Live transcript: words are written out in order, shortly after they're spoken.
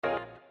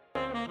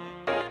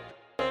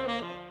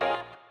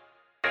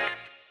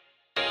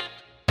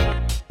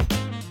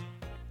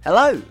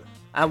Hello,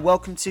 and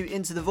welcome to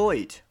Into the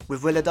Void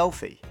with Will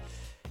Adolphi.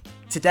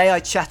 Today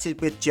I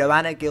chatted with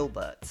Joanna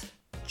Gilbert.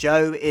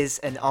 Jo is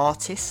an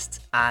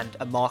artist and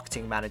a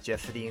marketing manager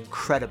for the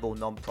incredible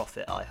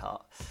non-profit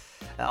iHeart.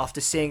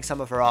 After seeing some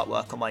of her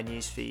artwork on my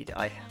newsfeed,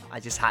 I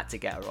just had to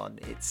get her on.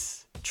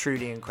 It's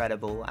truly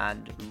incredible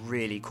and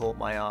really caught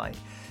my eye.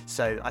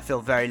 So I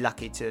feel very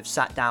lucky to have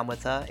sat down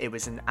with her. It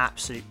was an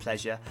absolute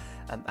pleasure,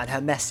 and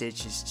her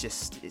message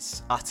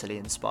is utterly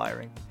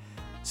inspiring.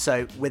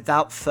 So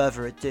without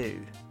further ado,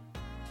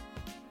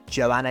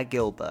 Joanna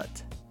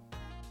Gilbert.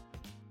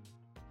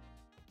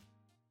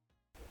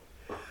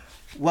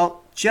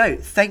 Well, Jo,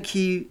 thank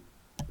you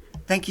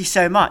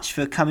so much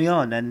for coming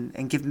on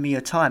and giving me your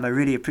time. I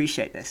really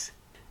appreciate this.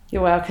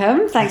 You're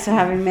welcome. Thanks for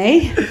having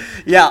me.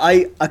 Yeah,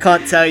 I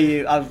can't tell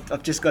you.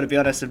 I've just got to be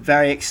honest. I'm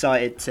very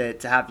excited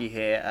to have you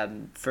here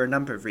for a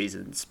number of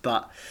reasons.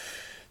 But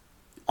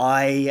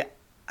I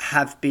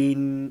have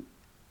been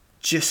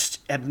just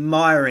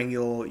admiring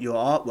your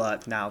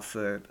artwork now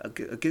for a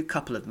good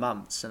couple of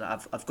months, and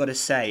I've got to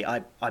say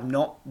I'm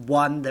not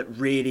one that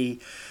really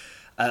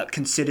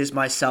considers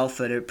myself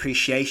an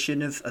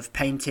appreciation of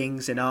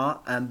paintings and art,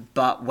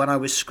 but when I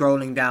was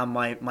scrolling down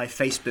my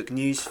Facebook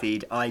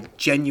newsfeed, I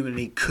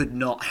genuinely could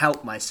not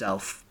help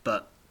myself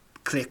but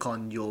click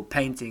on your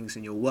paintings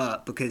and your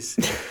work because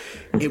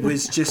it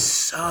was just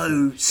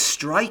so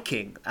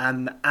striking,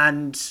 and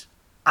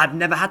I've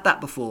never had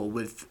that before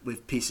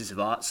with pieces of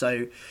art.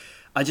 So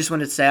I just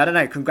wanted to say, I don't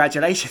know,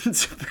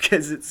 congratulations,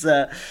 because it's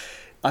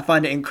I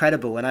find it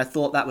incredible, and I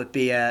thought that would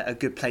be a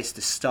good place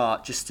to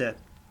start, just to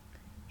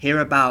hear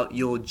about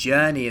your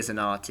journey as an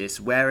artist,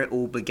 where it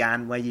all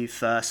began, where you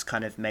first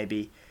kind of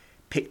maybe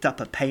picked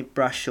up a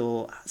paintbrush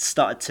or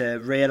started to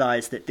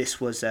realise that this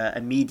was a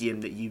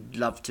medium that you'd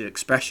love to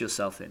express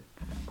yourself in.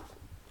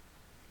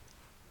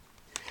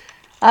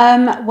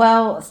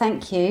 Well,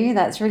 thank you.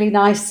 That's really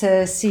nice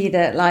to see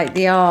that, like,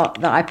 the art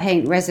that I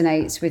paint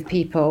resonates with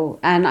people.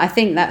 And I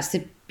think that's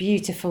the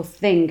beautiful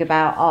thing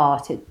about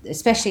art,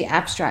 especially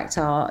abstract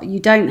art. You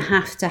don't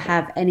have to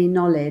have any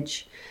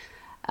knowledge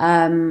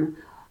for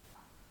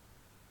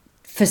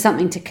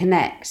something to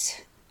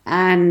connect.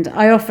 And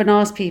I often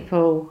ask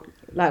people,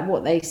 like,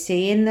 what they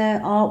see in the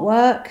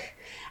artwork.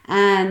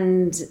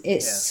 And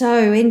it's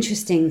so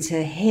interesting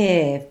to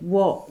hear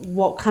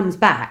what comes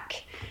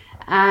back.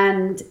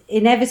 And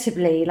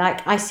inevitably,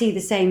 like, I see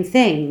the same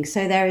thing.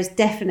 So there is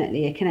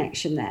definitely a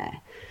connection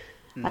there.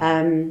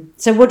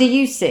 So what do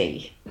you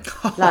see?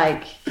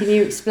 Like, can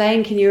you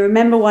explain? Can you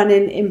remember one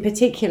in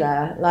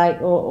particular,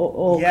 like,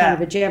 or kind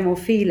of a general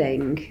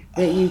feeling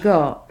that you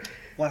got?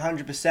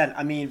 100%.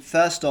 I mean,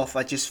 first off,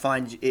 I just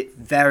find it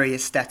very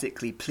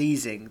aesthetically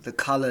pleasing, the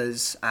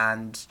colours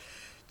and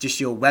just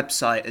your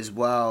website as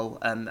well.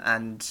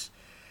 And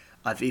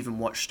I've even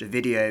watched a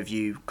video of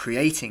you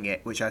creating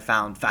it, which I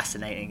found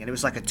fascinating. And it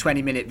was like a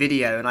 20-minute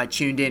video, and I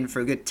tuned in for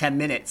a good 10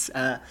 minutes.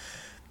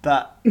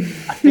 But I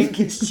think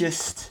it's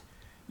just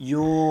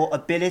your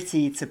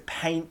ability to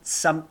paint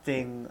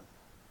something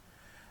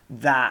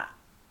that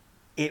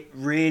it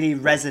really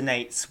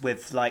resonates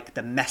with, like,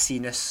 the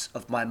messiness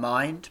of my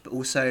mind, but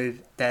also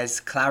there's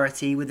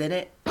clarity within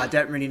it. I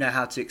don't really know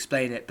how to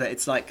explain it, but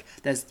it's like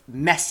there's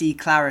messy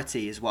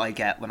clarity is what I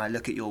get when I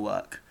look at your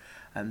work.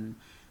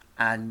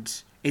 And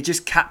it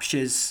just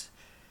captures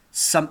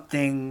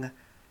something.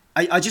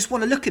 I just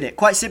want to look at it.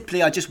 Quite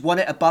simply, I just want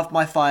it above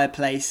my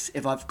fireplace.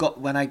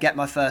 When I get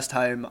my first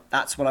home,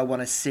 that's what I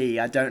want to see.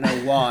 I don't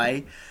know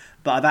why,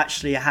 but I've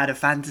actually had a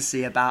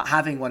fantasy about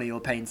having one of your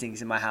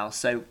paintings in my house.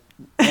 So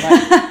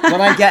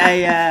when I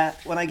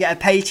get a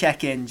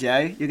paycheck in, Jo,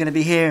 you're going to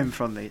be hearing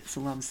from me. That's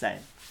all I'm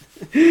saying.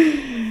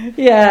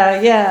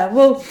 Yeah.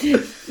 Well,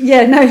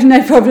 yeah,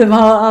 no problem.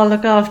 I'll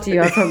look after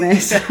you, I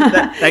promise.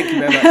 Thank you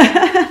very much.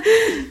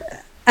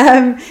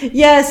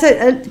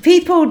 So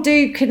people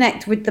do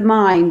connect with the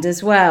mind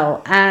as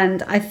well,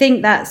 and I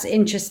think that's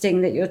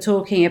interesting that you're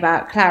talking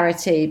about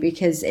clarity,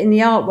 because in the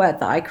artwork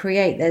that I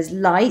create, there's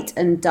light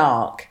and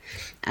dark,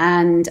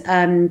 and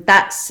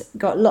that's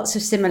got lots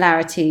of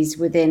similarities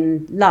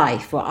within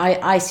life. Well,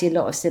 I see a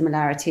lot of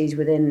similarities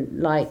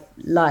within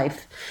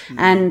life,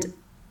 and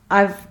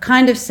I've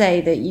kind of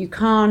say that you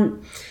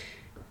can't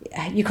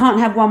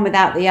have one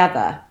without the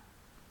other.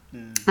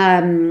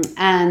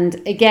 And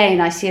again,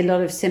 I see a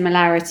lot of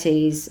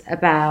similarities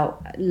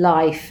about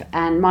life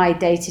and my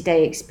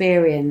day-to-day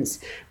experience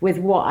with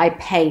what I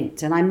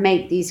paint, and I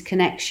make these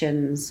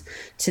connections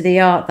to the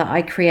art that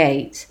I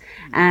create.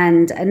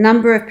 And a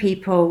number of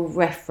people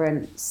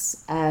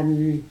reference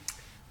kind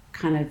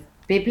of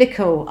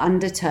biblical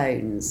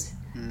undertones.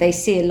 They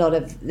see a lot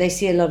of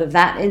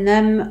that in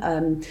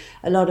them,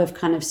 a lot of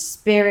kind of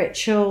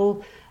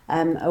spiritual,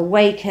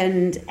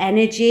 awakened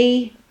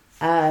energy.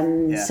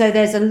 So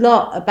there's a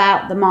lot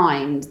about the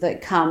mind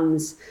that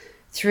comes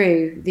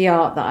through the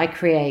art that I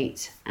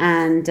create,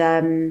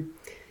 and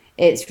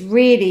it's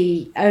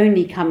really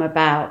only come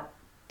about.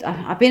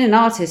 I've been an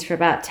artist for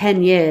about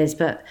 10 years,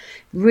 but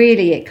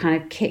really it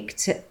kind of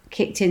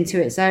kicked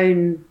into its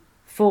own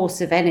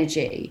force of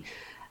energy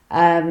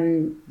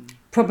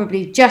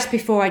probably just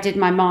before I did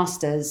my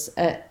master's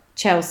at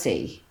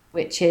Chelsea,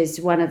 which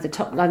is one of the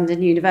top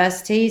London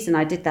universities, and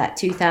I did that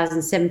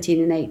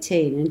 2017 and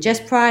 18. And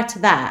just prior to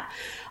that,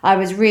 I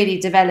was really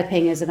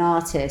developing as an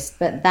artist,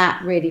 but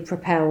that really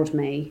propelled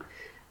me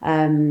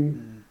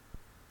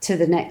to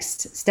the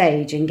next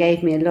stage and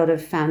gave me a lot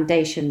of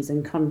foundations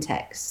and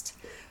context,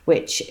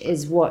 which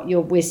is what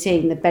we're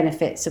seeing the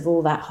benefits of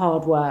all that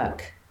hard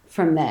work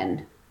from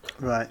then.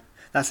 Right.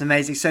 That's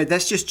amazing. So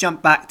let's just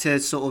jump back to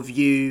sort of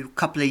you a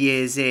couple of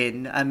years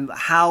in.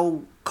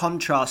 How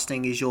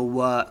contrasting is your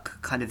work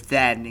kind of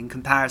then in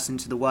comparison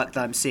to the work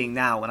that I'm seeing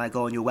now when I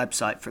go on your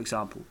website, for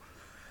example?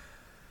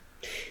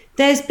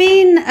 There's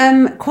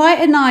been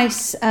quite a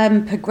nice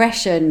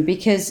progression,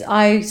 because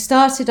I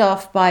started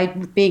off by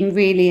being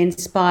really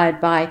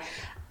inspired by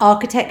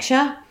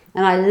architecture.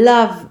 And I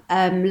love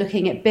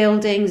looking at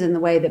buildings and the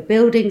way that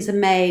buildings are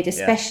made,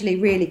 especially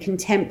really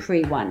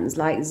contemporary ones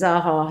like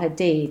Zaha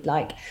Hadid.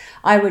 Like,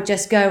 I would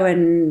just go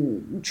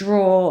and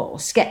draw or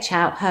sketch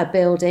out her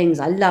buildings.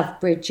 I love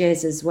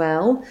bridges as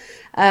well.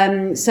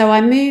 So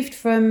I moved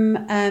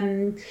from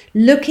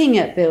looking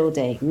at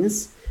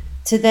buildings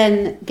to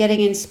then getting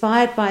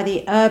inspired by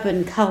the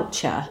urban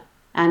culture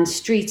and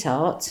street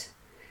art.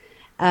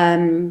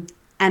 And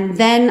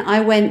then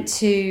I went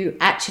to,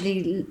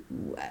 actually,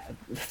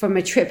 from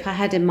a trip I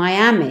had in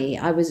Miami,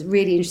 I was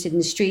really interested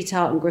in street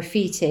art and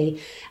graffiti.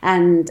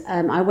 And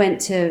I went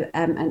to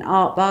an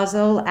Art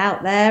Basel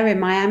out there in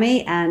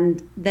Miami,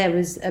 and there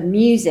was a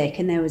music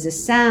and there was a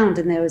sound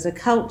and there was a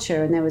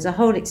culture and there was a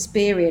whole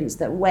experience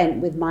that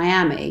went with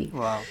Miami.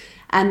 Wow.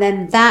 And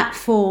then that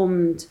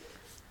formed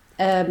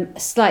a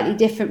slightly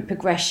different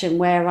progression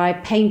where I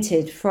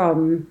painted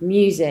from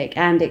music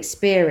and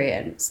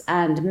experience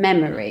and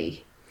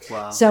memory.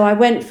 Wow. So I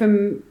went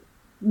from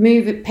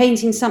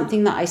painting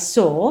something that I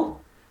saw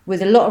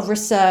with a lot of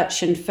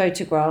research and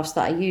photographs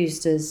that I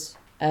used as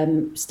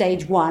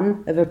stage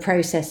one of a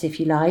process, if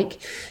you like,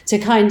 to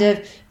kind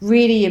of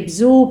really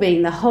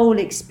absorbing the whole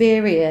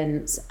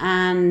experience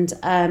and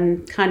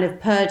kind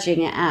of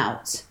purging it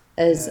out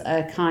as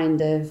a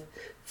kind of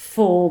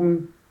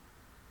form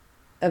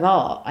of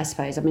art, I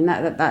suppose. I mean,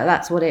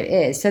 that's what it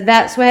is. So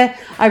that's where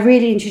I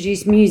really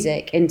introduced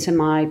music into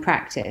my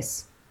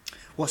practice.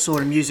 What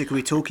sort of music are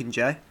we talking,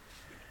 Jo?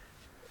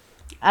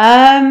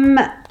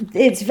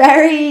 It's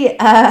very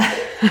I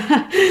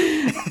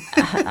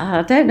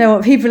don't know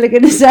what people are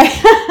going to say.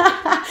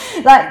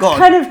 Like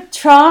kind of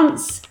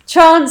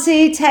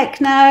trancey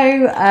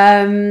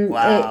techno.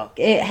 Wow.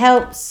 It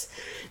helps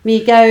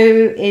me go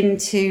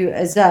into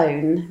a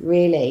zone,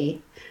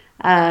 really.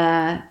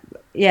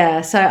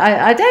 Yeah, so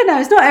I don't know.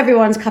 It's not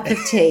everyone's cup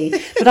of tea,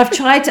 but I've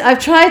tried to. I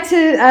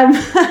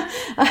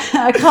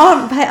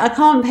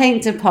can't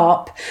paint to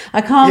pop.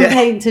 I can't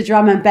paint to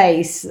drum and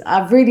bass.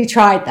 I've really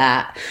tried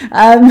that.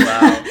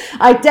 Wow.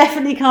 I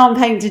definitely can't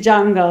paint to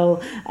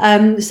jungle.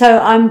 So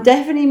I'm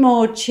definitely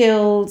more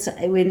chilled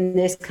in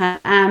this kind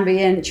of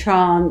ambient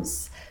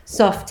trance,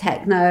 soft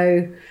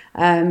techno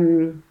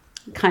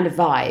kind of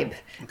vibe.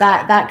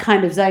 That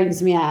kind of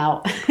zones me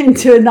out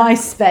into a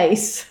nice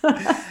space.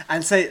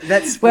 And so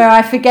that's where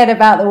I forget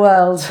about the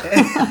world.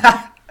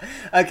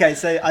 Okay,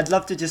 so I'd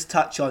love to just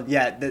touch on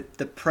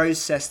the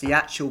process, the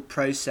actual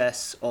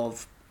process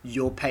of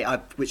your paint,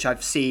 which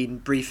I've seen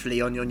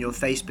briefly on your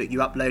Facebook. You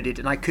uploaded,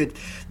 and I could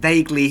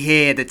vaguely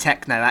hear the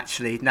techno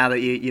actually. Now that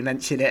you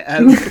mention it,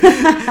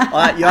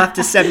 you have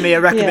to send me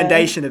a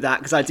recommendation of that,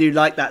 because I do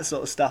like that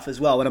sort of stuff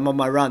as well when I'm on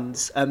my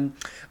runs.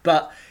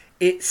 But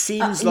it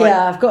seems like...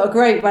 Yeah, I've got a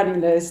great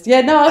running list. Yeah,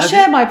 no, I'll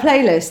share my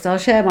playlist.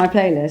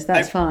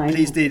 That's fine.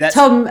 Please do.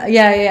 Tom,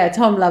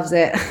 Tom loves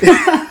it.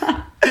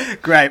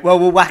 Great. Well,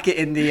 we'll whack it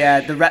in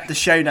the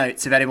show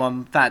notes if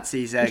anyone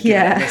fancies giving it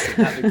a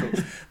listen. That'd be cool.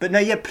 But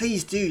no,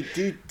 please do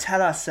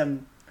tell us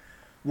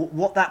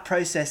what that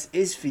process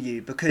is for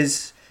you,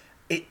 because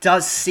it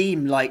does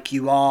seem like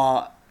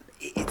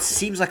it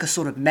seems like a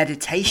sort of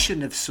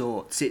meditation of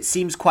sorts. It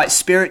seems quite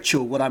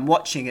spiritual what I'm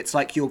watching. It's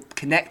like you're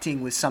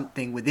connecting with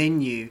something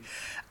within you,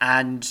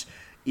 and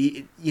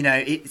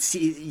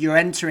you're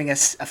entering a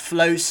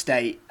flow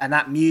state, and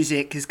that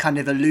music is kind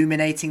of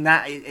illuminating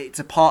that. It's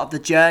a part of the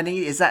journey.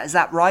 Is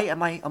that right?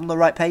 Am I on the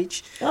right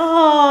page? Oh,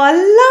 I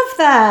love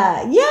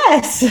that.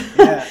 Yes.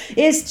 Yeah.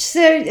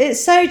 It's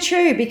so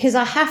true, because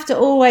I have to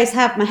always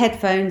have my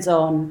headphones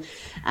on,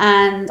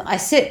 and I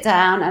sit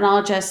down and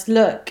I'll just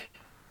look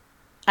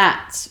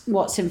at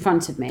what's in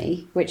front of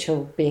me, which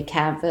will be a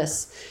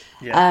canvas,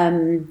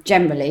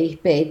 generally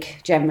big,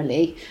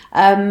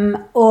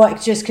 or it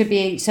just could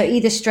be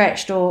either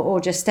stretched or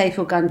just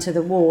staple gun to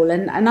the wall,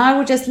 and I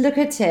will just look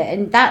at it,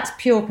 and that's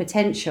pure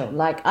potential.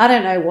 Like, I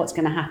don't know what's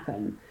going to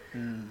happen.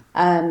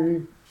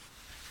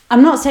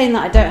 I'm not saying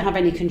that I don't have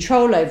any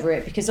control over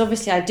it, because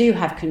obviously I do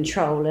have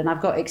control, and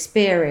I've got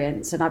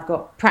experience and I've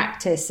got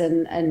practice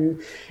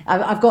and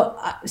I've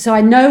got, so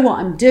I know what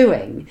I'm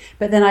doing,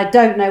 but then I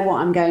don't know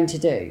what I'm going to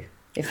do,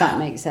 if that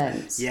makes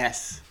sense.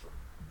 Yes,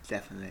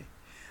 definitely.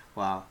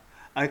 Wow.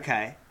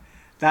 Okay.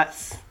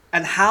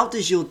 And how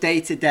does your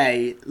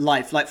day-to-day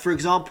life, like, for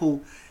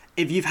example,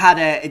 if you've had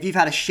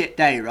a shit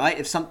day, right?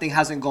 If something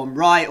hasn't gone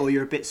right, or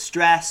you're a bit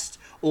stressed,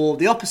 or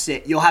the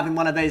opposite, you're having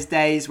one of those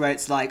days where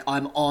it's like,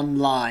 I'm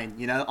online,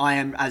 I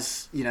am,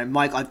 as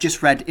Mike, I've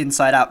just read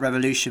Inside Out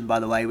Revolution, by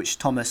the way, which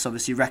Thomas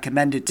obviously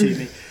recommended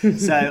to me.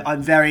 So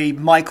I'm very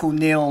Michael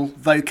Neal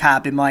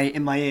vocab in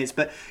my ears.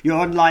 But you're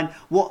online.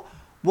 What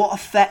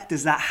effect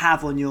does that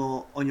have on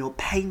your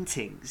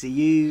paintings?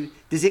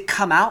 Does it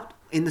come out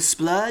in the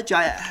splurge?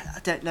 I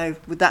don't know.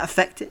 Would that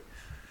affect it?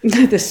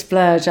 The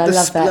splurge, I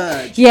love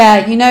splurge. That.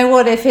 Yeah, you know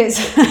what? If it's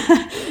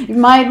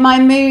my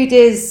mood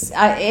is,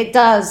 it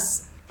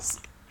does.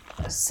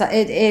 So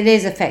it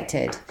is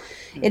affected.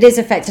 It is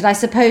affected. I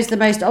suppose the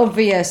most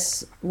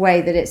obvious way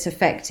that it's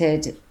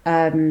affected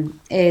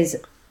is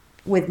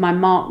with my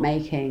mark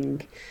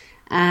making,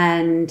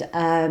 and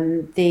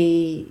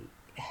the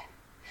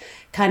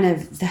kind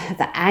of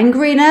the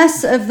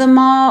angriness of the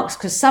marks,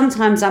 because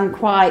sometimes I'm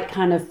quite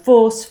kind of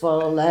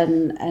forceful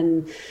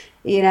and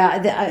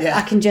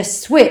I can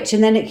just switch,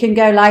 and then it can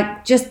go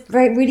like just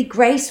really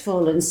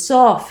graceful and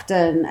soft,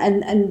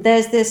 and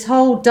there's this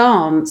whole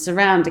dance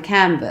around a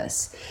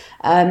canvas.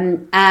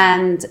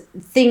 And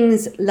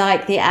things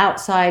like the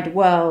outside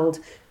world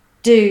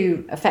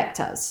do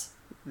affect us.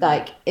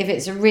 Like if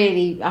it's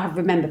I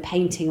remember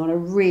painting on a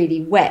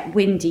really wet,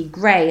 windy,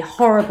 grey,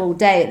 horrible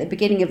day at the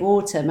beginning of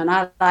autumn, and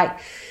I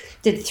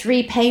did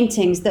 3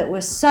 paintings that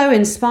were so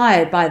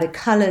inspired by the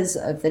colours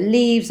of the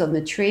leaves on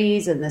the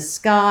trees and the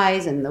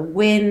skies and the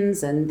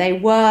winds, and they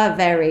were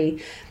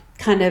very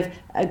kind of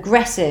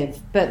aggressive,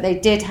 but they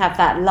did have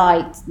that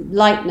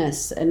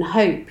lightness and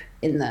hope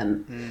in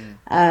them.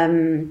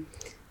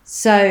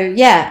 So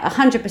yeah,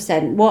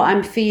 100%. What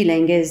I'm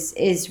feeling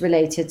is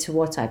related to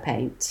what I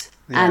paint,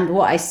 and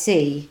what I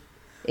see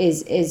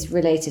is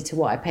related to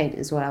what I paint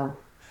as well.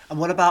 And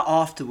what about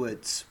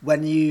afterwards,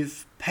 when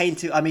you've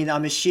painted? I mean,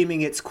 I'm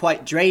assuming it's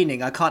quite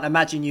draining. I can't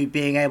imagine you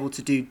being able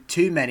to do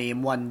too many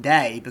in one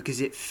day,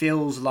 because it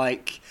feels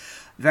like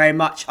very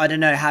much, I don't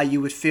know how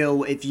you would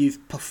feel if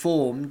you've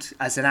performed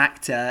as an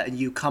actor and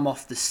you come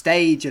off the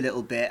stage a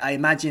little bit. I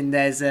imagine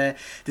does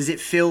it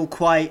feel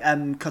quite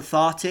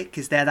cathartic?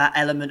 Is there that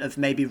element of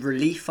maybe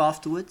relief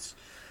afterwards?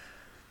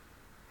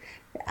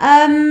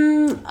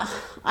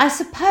 I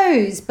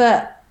suppose,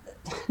 but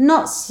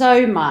not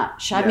so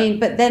much. Yeah. I mean,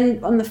 but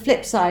then on the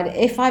flip side,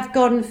 if I've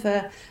gone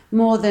for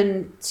more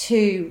than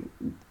 2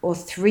 or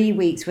 3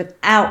 weeks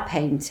without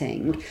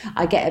painting,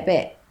 I get a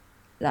bit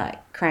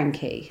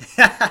cranky.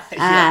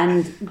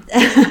 And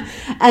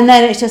and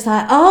then it's just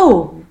like,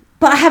 oh,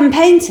 but I haven't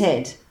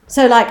painted,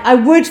 so I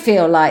would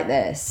feel like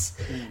this.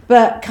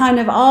 But kind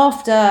of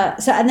after,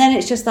 and then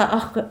it's just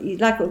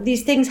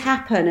these things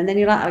happen, and then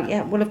you're like, oh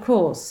yeah, well of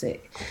course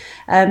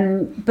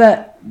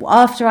but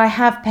after I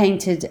have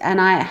painted and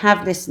I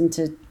have listened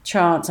to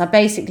trance, I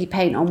basically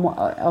paint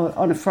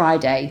on a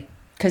Friday,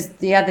 because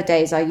the other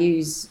days I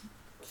use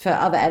for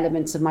other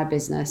elements of my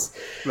business,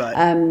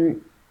 right.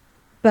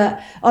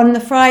 But on the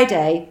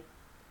Friday,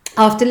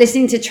 after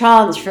listening to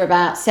trance for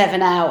about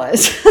 7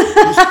 hours,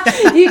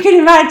 you can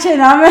imagine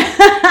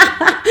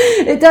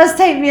it does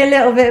take me a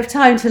little bit of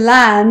time to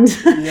land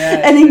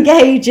and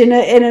engage in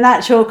an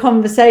actual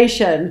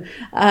conversation,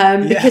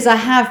 because I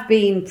have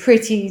been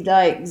pretty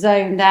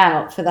zoned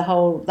out for the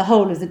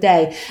whole of the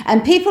day.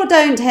 And people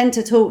don't tend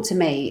to talk to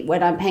me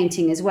when I'm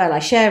painting as well. I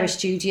share a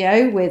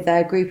studio with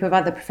a group of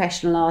other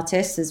professional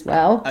artists as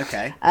well.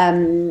 Okay.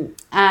 And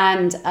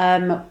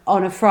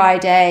on a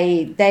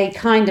Friday, they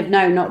kind of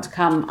know not to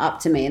come up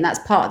to me, and that's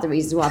part of the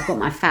reason why I've got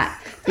my Fat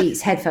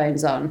Beats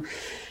headphones on,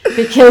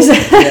 because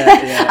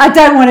I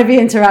don't want to be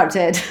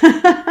interrupted.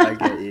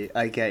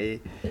 I get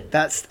you.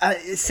 That's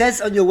it says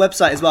on your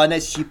website as well, I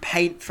noticed you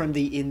paint from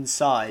the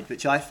inside,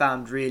 which I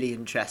found really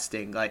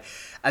interesting.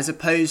 As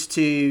opposed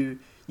to,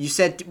 you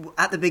said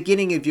at the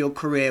beginning of your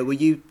career, were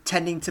you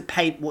tending to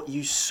paint what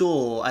you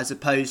saw as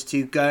opposed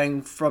to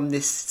going from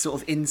this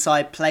sort of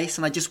inside place?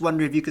 And I just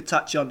wonder if you could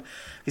touch on,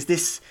 because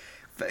this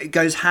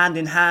goes hand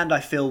in hand, I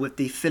feel, with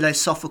the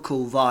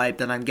philosophical vibe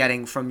that I'm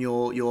getting from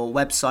your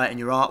website and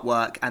your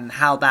artwork, and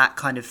how that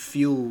kind of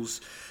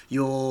fuels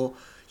your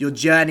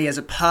journey as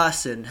a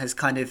person, has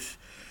kind of,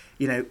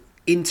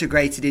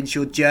 integrated into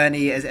your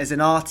journey as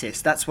an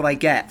artist. That's what I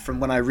get from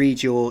when I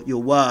read your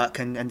work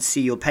and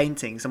see your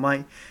paintings. Am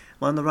I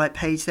on the right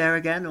page there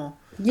again, or?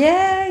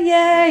 Yeah,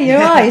 you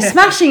are. You're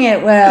smashing it,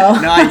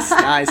 Will. Nice.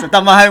 I've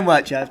done my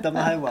homework, Jeff. I've done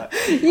my homework.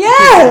 Yeah,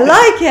 I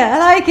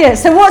like it.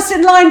 So what's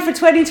in line for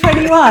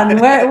 2021?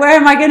 Where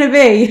am I going to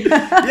be?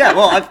 Yeah,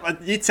 well,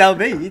 you tell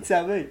me.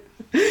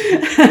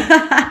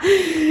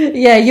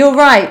 Yeah, you're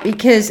right,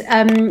 because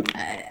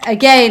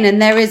again,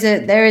 and there is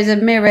a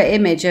mirror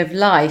image of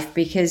life,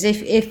 because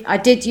if I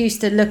did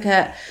used to look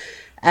at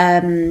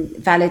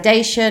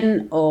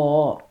validation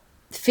or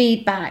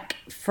feedback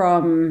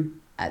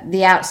from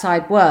the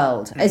outside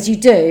world, as you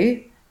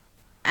do,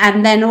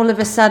 and then all of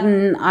a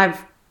sudden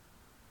I've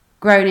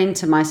grown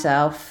into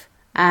myself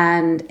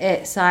And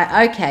it's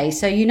like, okay,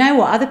 so you know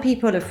what? Other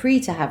people are free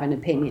to have an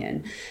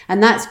opinion,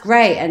 and that's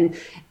great. And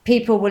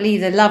people will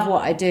either love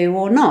what I do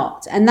or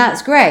not, and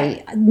that's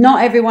great.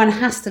 Not everyone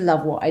has to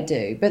love what I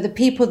do, but the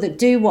people that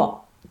do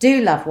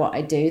love what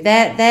I do,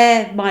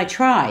 they're my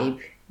tribe.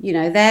 You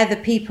know, they're the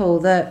people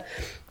that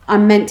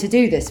I'm meant to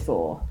do this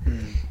for.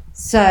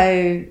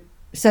 So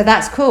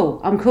that's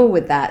cool. I'm cool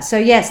with that. So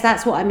yes,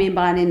 that's what I mean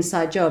by an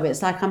inside job.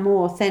 It's like I'm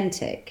more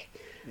authentic,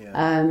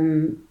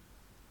 and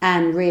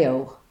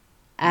real.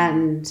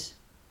 And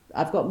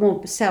I've got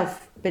more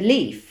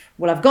self-belief.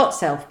 Well, I've got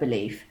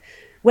self-belief.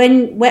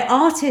 Where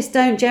artists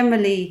don't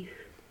generally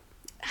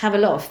have a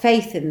lot of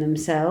faith in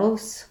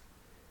themselves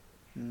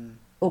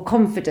or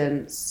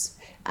confidence.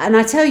 And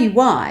I tell you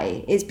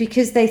why. It's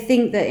because they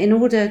think that in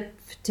order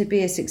to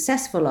be a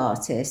successful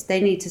artist,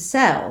 they need to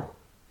sell.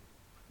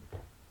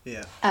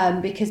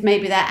 Because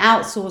maybe they're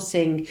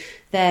outsourcing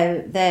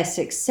their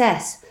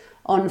success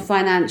on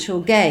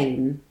financial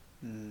gain.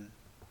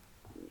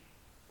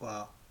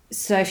 Wow.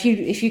 So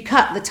if you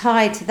cut the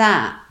tie to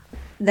that,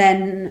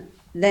 then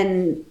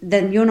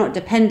you're not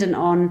dependent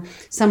on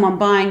someone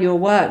buying your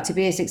work to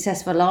be a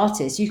successful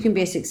artist. You can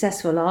be a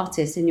successful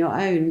artist in your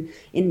own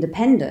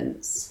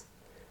independence.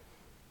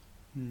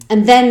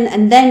 And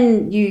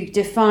then you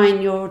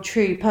define your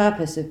true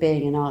purpose of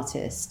being an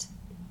artist.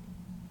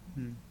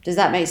 Does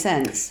that make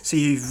sense? So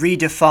you've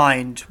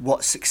redefined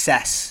what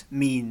success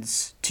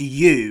means to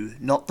you,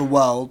 not the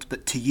world,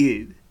 but to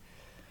you.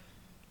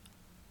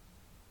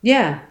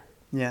 Yeah.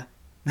 Yeah.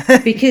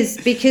 because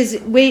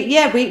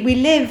we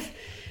live,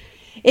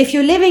 if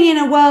you're living in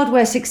a world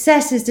where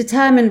success is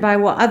determined by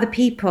what other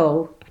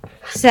people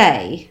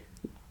say,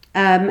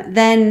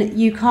 then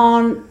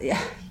you're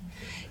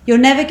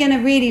never going to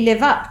really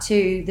live up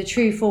to the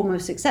true form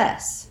of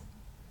success.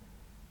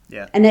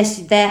 Yeah. Unless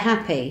they're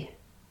happy.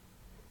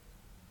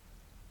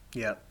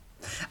 Yeah.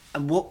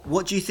 And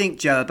what do you think,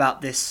 Joe,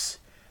 about this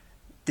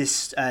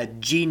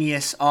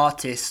genius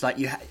artist? Like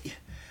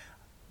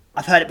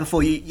I've heard it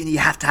before. You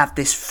have to have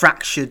this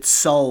fractured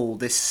soul.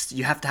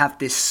 You have to have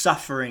this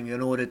suffering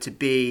in order to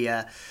be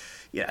a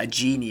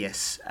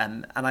genius.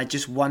 And I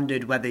just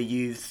wondered whether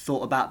you've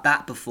thought about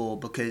that before,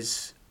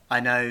 because I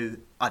know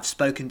I've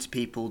spoken to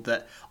people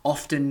that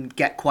often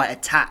get quite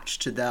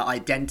attached to their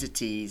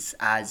identities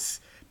as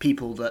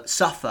people that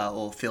suffer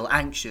or feel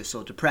anxious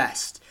or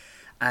depressed.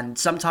 And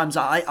sometimes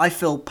I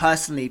feel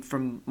personally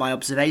from my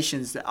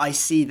observations that I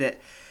see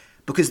that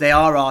because they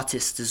are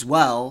artists as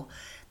well,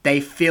 they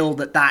feel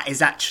that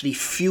is actually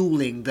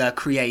fueling their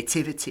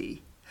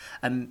creativity.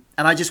 And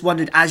I just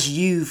wondered, as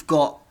you've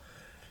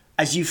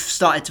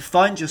started to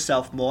find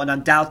yourself more and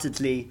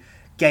undoubtedly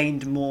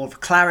gained more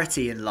of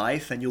clarity in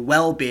life and your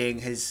well-being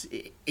has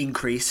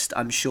increased,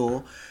 I'm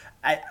sure,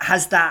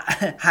 has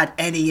that had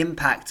any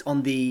impact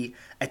on the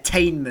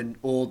attainment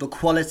or the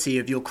quality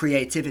of your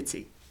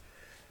creativity?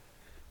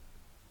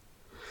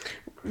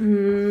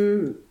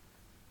 I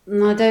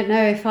don't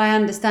know if I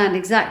understand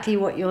exactly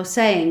what you're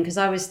saying, because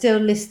I was still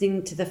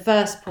listening to the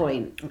first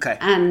point. Okay.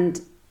 And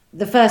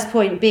the first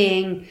point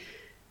being,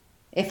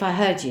 if I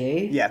heard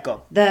you, yeah, go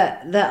on.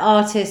 The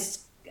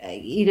artists,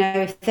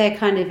 if they're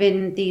kind of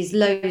in these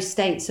low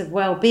states of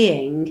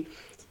well-being,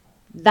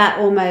 that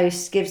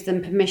almost gives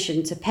them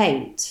permission to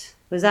paint.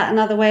 Was that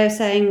another way of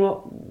saying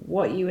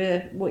what you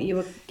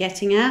were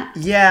getting at?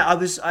 Yeah, I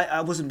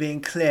wasn't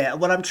being clear.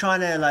 What I'm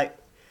trying to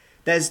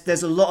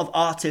there's a lot of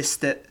artists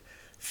that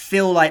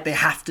feel like they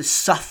have to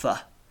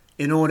suffer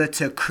in order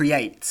to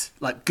create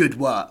good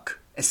work,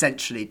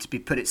 essentially, to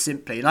put it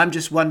simply. And I'm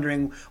just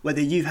wondering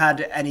whether you've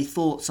had any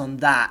thoughts on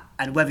that,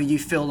 and whether you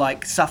feel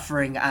like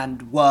suffering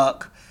and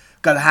work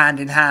go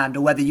hand in hand,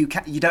 or whether you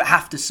don't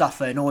have to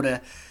suffer in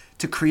order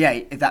to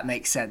create, if that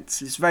makes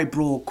sense. It's a very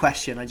broad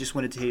question. I just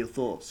wanted to hear your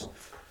thoughts.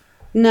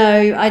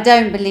 No, I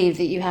don't believe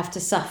that you have to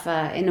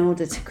suffer in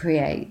order to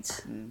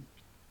create.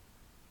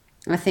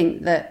 I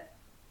think that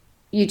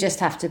you just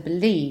have to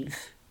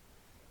believe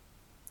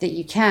that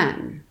you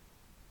can,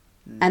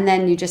 and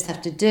then you just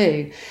have to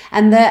do.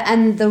 And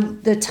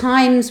the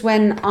times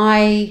when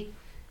I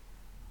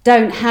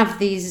don't have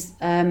these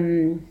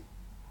kind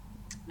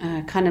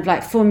of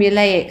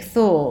formulaic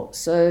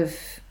thoughts of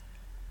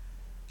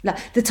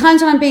the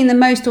times when I'm being the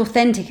most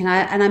authentic and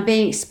I'm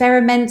being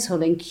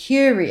experimental and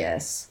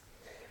curious,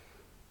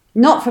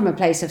 not from a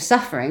place of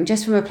suffering,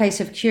 just from a place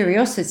of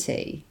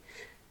curiosity.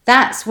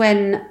 That's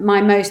when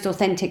my most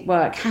authentic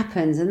work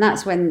happens, and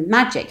that's when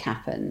magic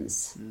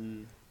happens.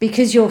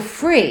 Because you're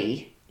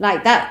free.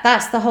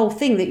 That's the whole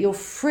thing, that you're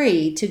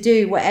free to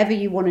do whatever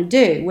you want to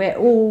do.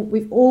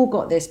 We've all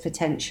got this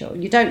potential.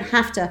 You don't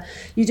have to,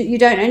 you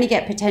don't only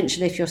get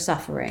potential if you're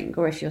suffering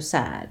or if you're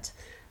sad.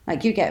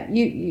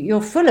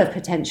 You're full of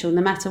potential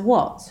no matter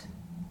what.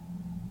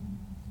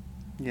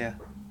 Yeah.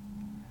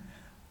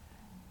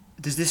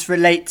 Does this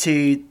relate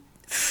to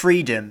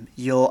Freedom,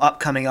 your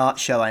upcoming art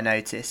show? I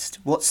noticed.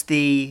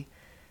 Because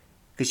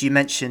you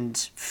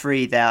mentioned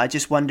free there, I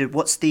just wondered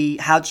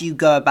how do you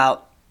go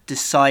about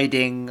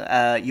deciding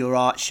your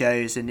art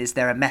shows, and is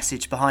there a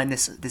message behind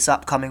this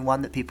upcoming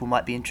one that people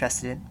might be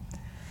interested in?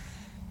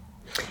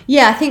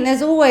 Yeah, I think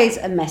there's always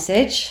a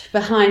message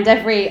behind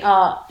every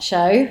art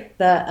show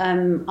that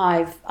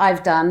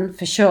I've done,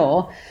 for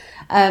sure.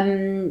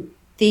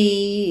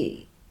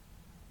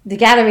 The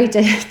gallery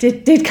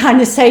did kind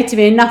of say to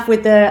me, enough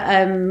with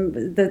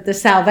the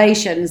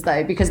salvations,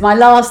 though, because my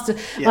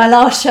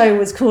last show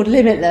was called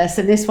Limitless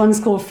and this one's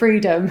called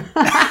Freedom.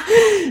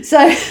 so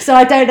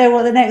I don't know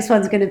what the next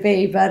one's going to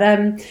be, but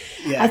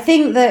I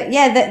think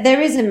that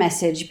there is a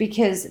message,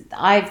 because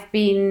I've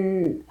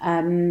been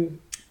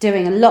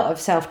doing a lot of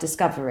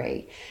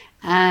self-discovery,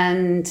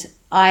 and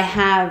I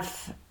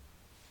have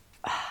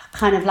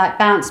kind of like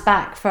bounced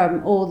back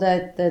from all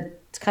the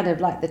kind of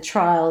like the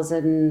trials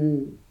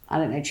and, I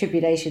don't know,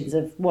 tribulations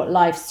of what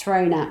life's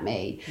thrown at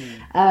me.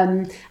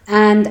 And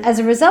as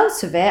a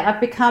result of it, I've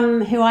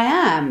become who I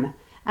am.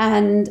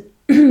 And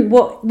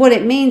what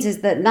it means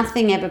is that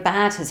nothing ever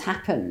bad has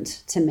happened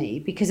to me,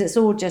 because it's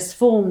all just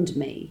formed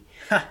me.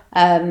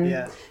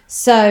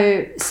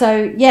 So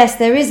yes,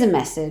 there is a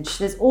message.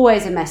 There's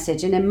always a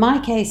message. And in my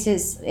case,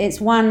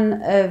 it's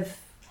one of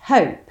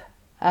hope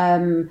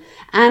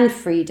and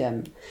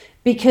freedom.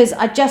 Because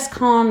I just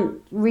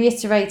can't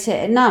reiterate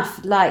it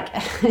enough. Like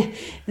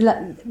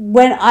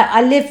when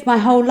I lived my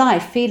whole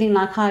life feeling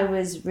like I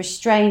was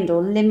restrained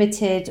or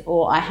limited,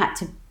 or I had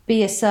to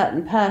be a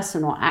certain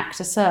person or act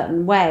a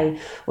certain way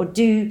or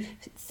do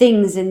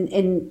things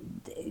in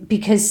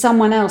because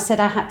someone else said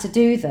I had to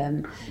do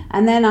them.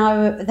 And then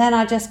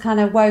I just kind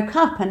of woke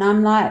up and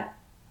I'm like,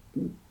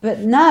 but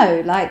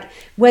no, like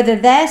whether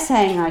they're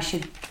saying I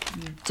should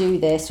do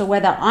this or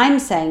whether I'm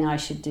saying I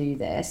should do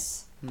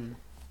this,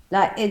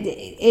 like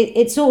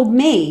it's all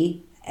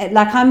me.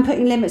 Like I'm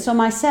putting limits on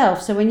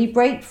myself. So when you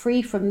break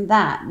free from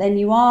that, then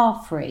you are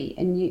free,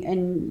 and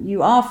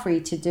you are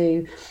free to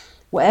do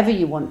whatever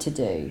you want to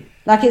do.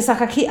 Like it's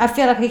like I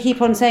feel like I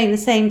keep on saying the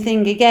same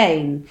thing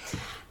again,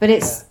 but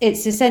it's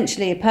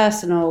essentially a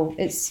personal.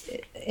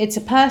 It's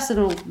a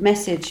personal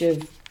message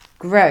of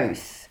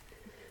growth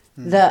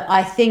that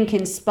I think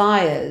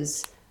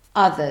inspires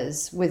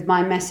others with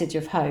my message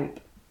of hope.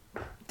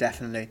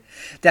 Definitely.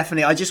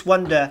 I just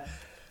wonder,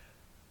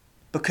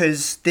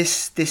 because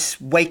this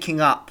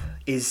waking up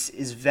is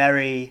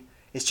very,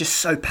 it's just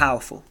so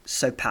powerful,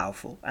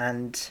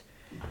 and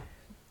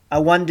I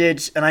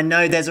wondered, and I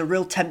know there's a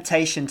real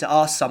temptation to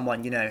ask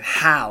someone,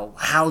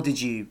 how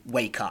did you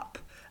wake up?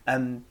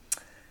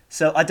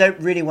 So I don't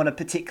really want to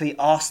particularly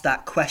ask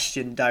that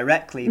question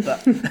directly,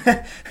 but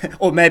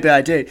or maybe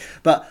I do,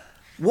 but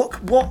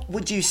what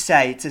would you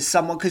say to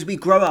someone, because we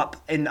grow up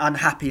in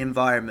unhappy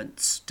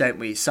environments, don't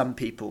we, some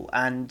people,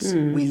 and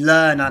we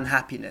learn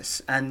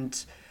unhappiness,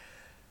 and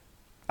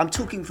I'm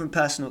talking from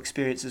personal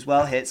experience as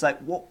well here. It's like,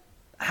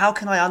 how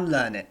can I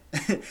unlearn it?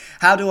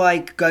 How do I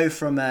go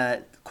from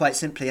quite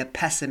simply a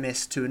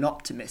pessimist to an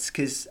optimist?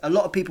 Because a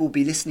lot of people will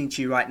be listening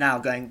to you right now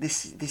going,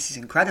 this is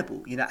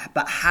incredible,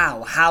 but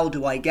how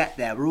do I get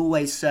there? We're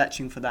always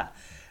searching for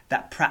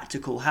that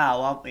practical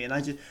how, aren't we? And I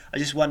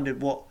just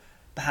wondered what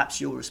perhaps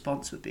your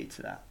response would be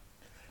to that.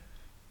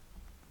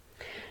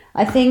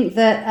 I think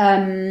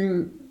that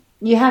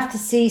you have to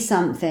see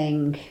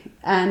something,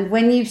 and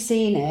when you've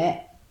seen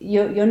it,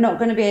 you're not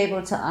going to be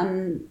able to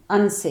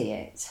unsee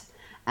it.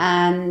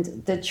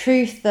 And the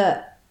truth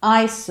that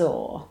I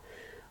saw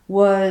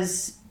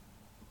was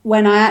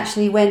when I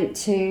actually went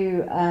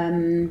to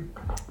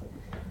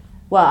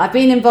I've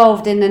been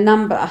involved in a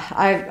number.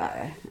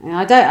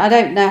 I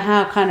don't know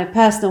how kind of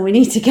personal we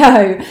need to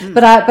go,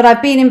 but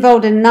I've been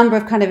involved in a number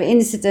of kind of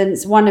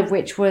incidents. One of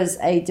which was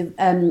a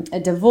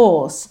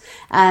divorce,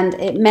 and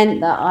it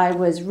meant that I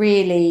was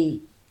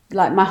really,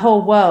 like, my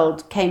whole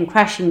world came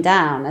crashing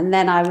down. And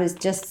then I was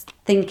just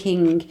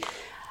thinking,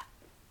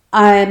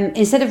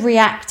 instead of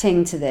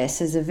reacting to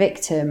this as a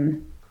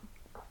victim,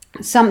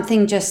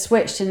 something just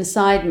switched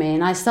inside me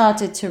and I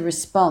started to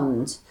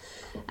respond.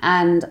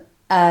 And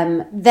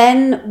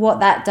then what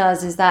that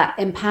does is that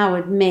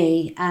empowered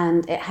me,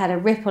 and it had a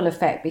ripple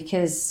effect,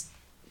 because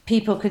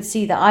people could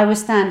see that I was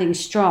standing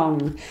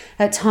strong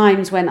at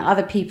times when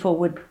other people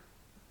would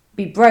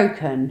be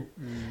broken.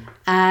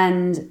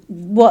 And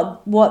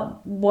what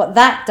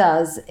that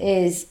does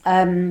is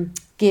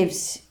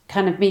gives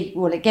kind of me,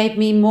 it gave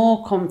me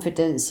more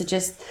confidence to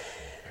just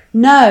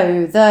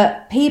know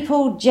that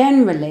people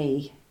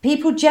generally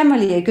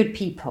are good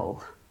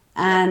people,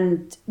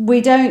 and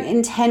we don't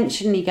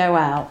intentionally go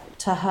out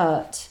to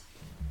hurt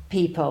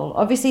people.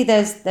 Obviously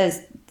there's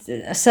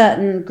a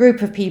certain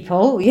group of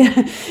people who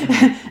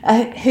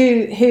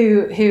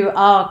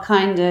are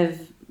kind of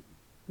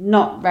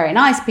not very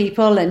nice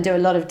people and do a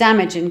lot of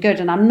damage and good,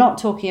 and I'm not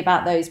talking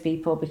about those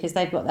people because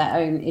they've got their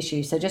own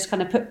issues, so just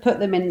kind of put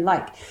them in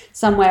like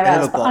somewhere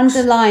else, but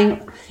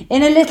underlying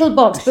in a little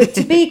box. But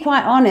to be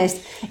quite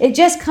honest, it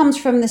just comes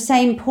from the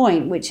same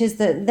point, which is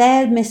that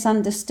they're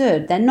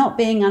misunderstood. They're not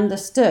being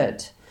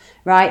understood,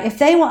 right? If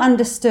they were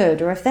understood,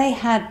 or if they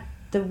had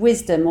the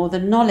wisdom or the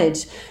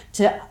knowledge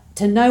to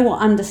know what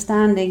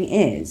understanding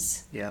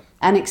is,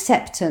 and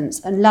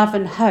acceptance and love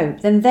and hope,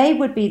 then they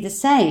would be the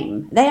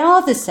same. They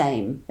are the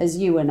same as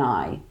you and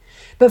I.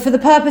 But for the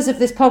purpose of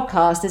this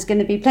podcast, there's going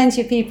to be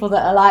plenty of people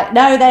that are like,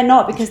 no, they're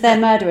not, because they're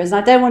murderers.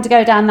 And I don't want to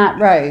go down that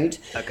road.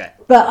 Okay.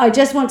 But I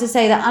just want to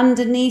say that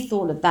underneath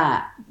all of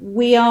that,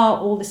 we are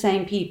all the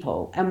same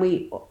people, and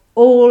we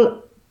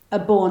all are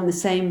born the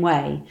same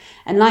way.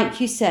 And like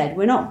you said,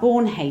 we're not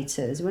born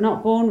haters, we're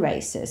not born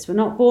racists, we're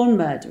not born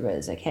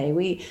murderers, okay?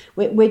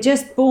 We're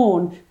just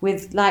born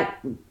with like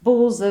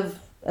balls of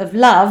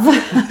love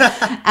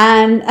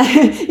and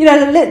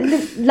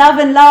love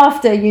and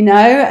laughter,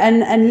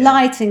 and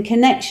light and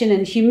connection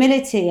and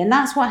humility, and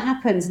that's what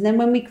happens. And then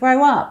when we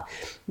grow up,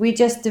 we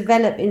just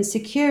develop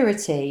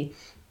insecurity,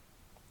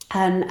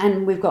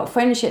 and we've got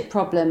friendship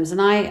problems.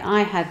 And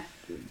I had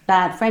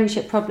bad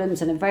friendship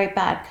problems and a very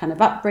bad kind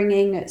of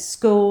upbringing at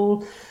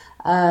school.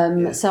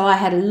 So I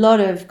had a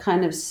lot of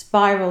kind of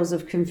spirals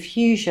of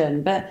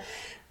confusion. But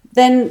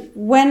then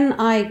when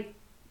I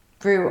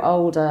grew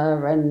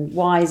older and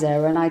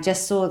wiser, and I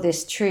just saw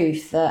this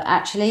truth that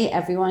actually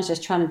everyone's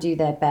just trying to do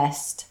their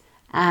best,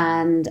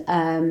 and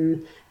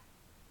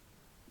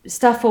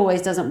stuff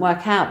always doesn't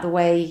work out the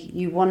way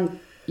you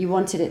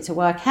wanted it to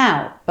work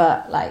out.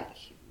 But like,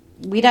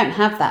 we don't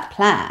have that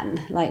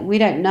plan. Like, we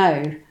don't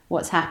know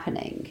what's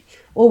happening.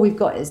 All we've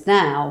got is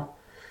now.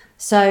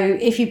 So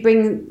if you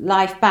bring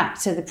life back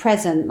to the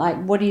present, like,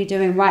 what are you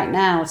doing right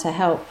now to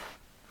help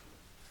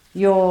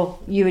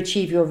you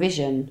achieve your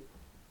vision?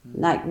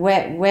 Like,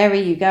 where are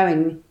you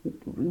going?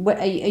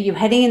 Are you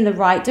heading in the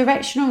right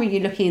direction, or are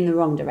you looking in the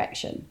wrong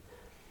direction?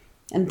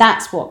 And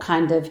that's what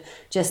kind of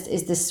just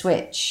is the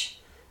switch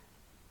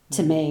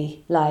to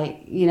me,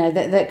 like,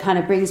 that kind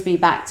of brings me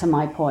back to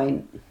my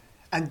point.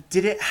 And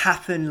did it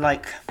happen,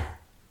 like,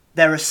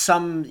 there are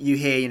some you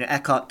hear,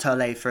 Eckhart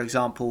Tolle, for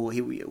example,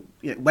 he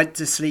went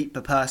to sleep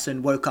a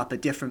person, woke up a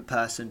different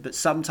person. But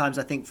sometimes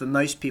I think for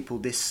most people,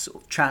 this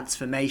sort of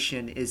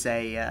transformation is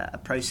a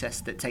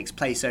process that takes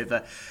place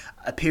over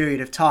a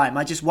period of time.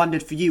 I just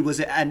wondered for you, was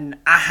it an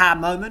aha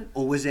moment,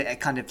 or was it a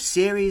kind of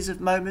series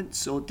of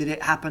moments, or did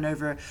it happen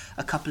over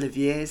a couple of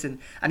years? And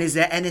is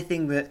there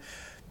anything that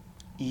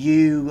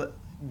you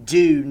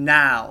do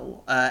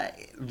now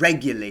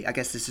regularly, I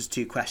guess this is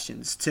two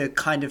questions, to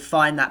kind of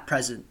find that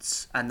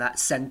presence and that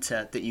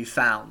center that you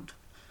found?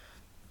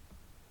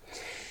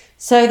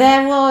 So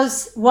there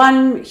was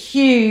one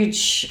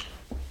huge,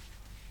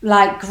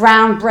 like,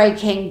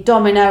 groundbreaking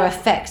domino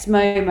effect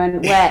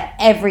moment where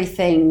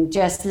everything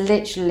just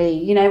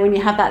literally, when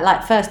you have that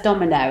like first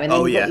domino, and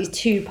then you've got these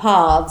two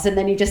paths, and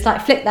then you just like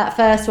flick that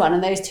first one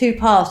and those two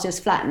paths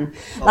just flatten.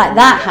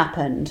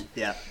 Happened.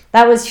 Yeah.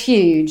 That was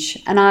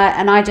huge. And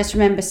I just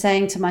remember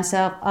saying to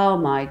myself, oh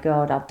my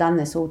God, I've done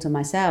this all to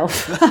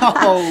myself.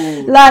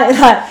 Oh.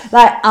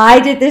 like I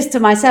did this to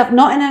myself,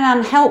 not in an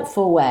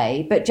unhelpful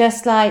way, but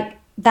just like,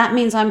 that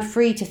means I'm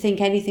free to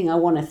think anything I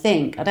want to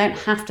think. I don't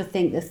have to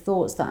think the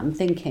thoughts that I'm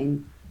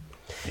thinking.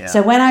 Yeah.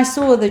 So when I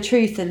saw the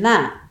truth in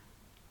that,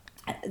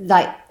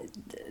 like,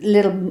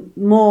 little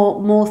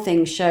more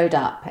things showed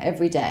up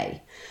every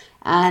day.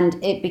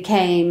 And it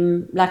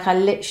became like, I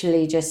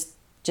literally just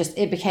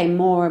it became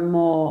more and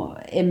more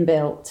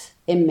inbuilt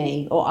in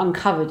me, or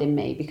uncovered in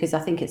me, because I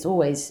think it's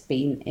always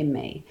been in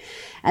me.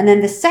 And then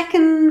the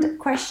second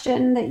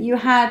question that you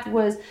had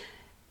was,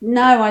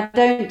 no, I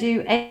don't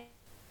do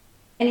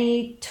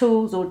any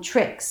tools or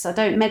tricks. I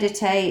don't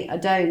meditate. I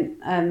don't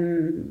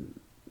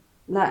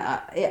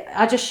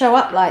I just show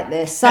up like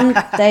this. Some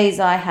days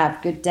I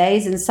have good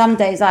days, and some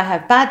days I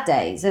have bad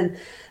days, and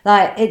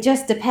like, it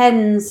just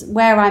depends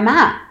where I'm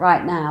at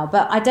right now.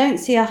 But I don't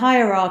see a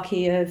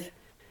hierarchy of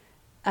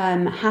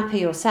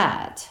happy or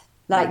sad.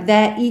 Like,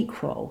 they're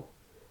equal.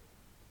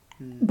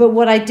 But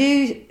what I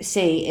do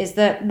see is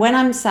that when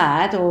I'm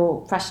sad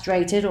or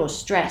frustrated or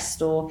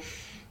stressed or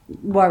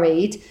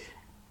worried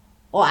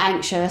or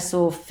anxious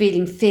or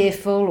feeling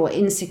fearful or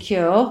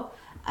insecure,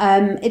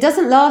 it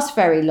doesn't last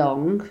very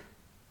long,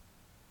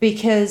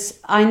 because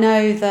I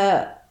know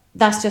that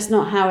that's just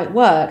not how it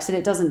works, and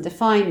it doesn't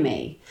define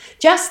me.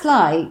 Just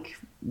like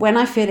when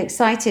I feel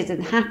excited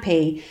and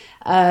happy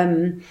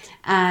and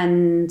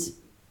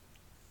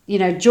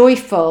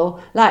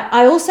joyful, like,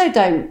 I also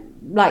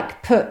don't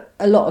like put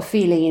a lot of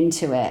feeling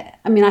into it.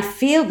 I mean, I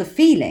feel the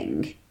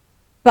feeling,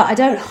 but I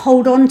don't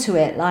hold on to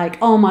it like,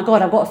 oh my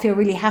God, I've got to feel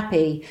really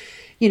happy.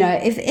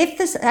 If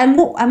this, and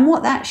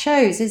what that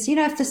shows is,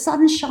 if the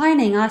sun's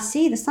shining, I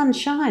see the sun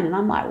shine, and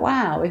I'm like,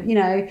 wow.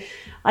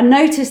 I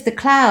notice the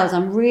clouds.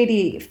 I'm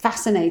really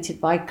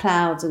fascinated by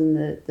clouds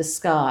and the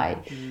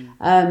sky.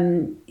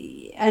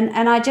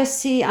 And I just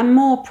see, I'm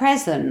more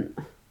present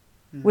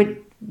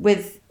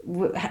with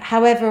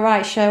however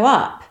I show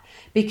up,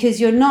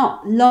 because you're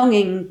not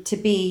longing to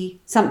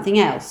be something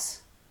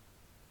else.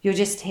 You're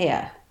just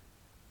here.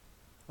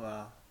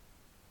 Wow.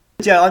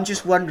 Joe, I'm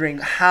just wondering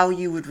how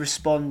you would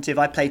respond if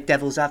I played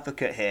devil's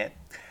advocate here.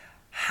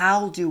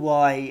 How do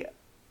I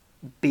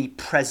be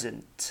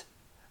present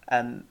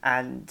and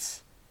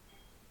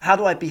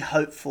be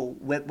hopeful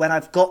when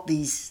I've got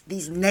these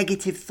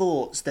negative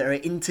thoughts that are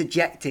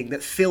interjecting,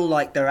 that feel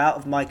like they're out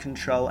of my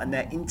control, and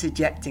they're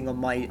interjecting on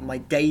my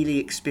daily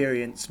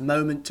experience,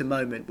 moment to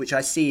moment, which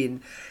I see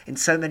in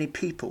so many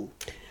people?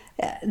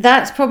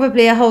 That's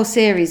probably a whole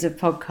series of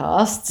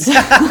podcasts.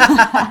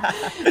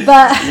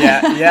 But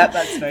yeah,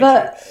 that's very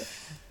true.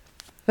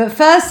 But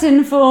first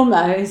and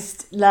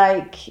foremost,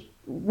 like,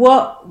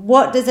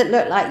 what does it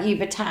look like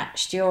you've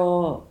attached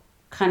your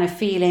kind of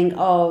feeling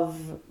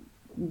of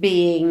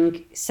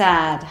being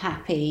sad,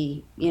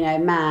 happy,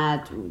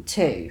 mad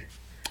to?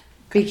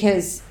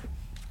 Because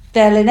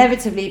there'll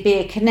inevitably be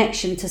a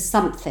connection to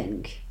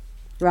something,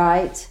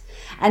 right?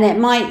 And it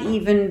might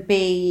even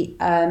be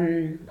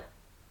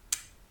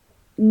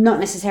not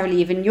necessarily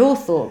even your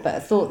thought, but a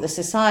thought the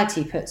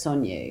society puts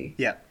on you.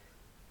 Yeah.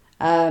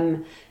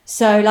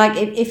 So like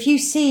if you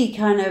see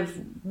kind of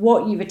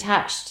what you've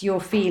attached your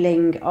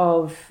feeling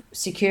of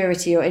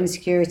security or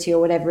insecurity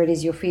or whatever it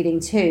is you're feeling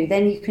to,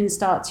 then you can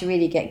start to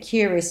really get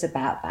curious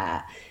about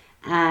that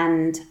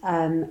and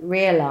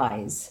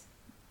realize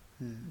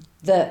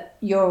that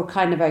you're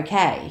kind of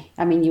okay.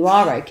 I mean, you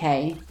are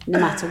okay no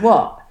matter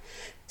what.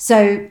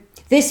 So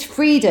this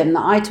freedom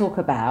that I talk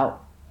about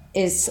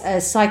is a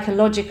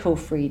psychological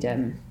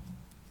freedom,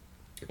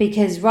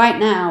 because right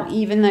now,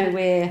 even though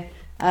we're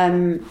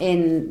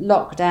in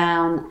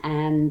lockdown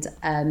and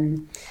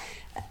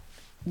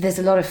there's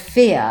a lot of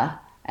fear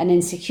and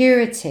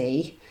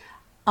insecurity,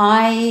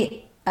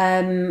 I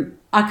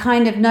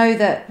kind of know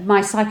that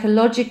my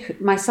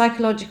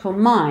psychological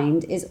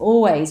mind is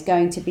always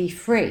going to be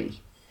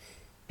free,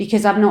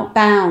 because I'm not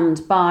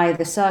bound by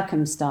the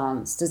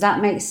circumstance. Does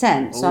that make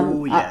sense?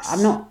 Oh, yes.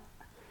 I'm not.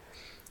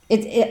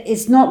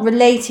 It's not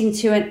relating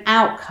to an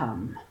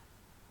outcome.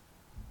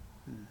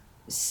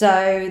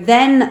 So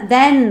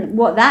then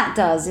what that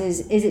does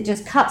is it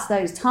just cuts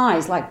those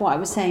ties, like what I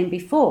was saying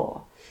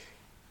before.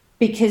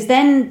 Because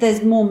then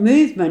there's more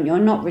movement, you're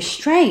not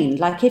restrained.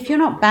 Like if you're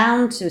not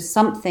bound to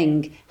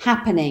something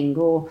happening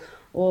or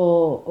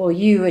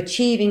you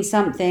achieving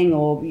something,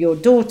 or your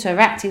daughter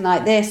acting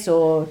like this,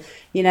 or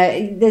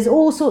there's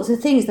all sorts of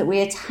things that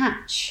we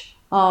attach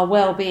our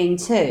well-being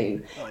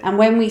to. Oh, yeah. And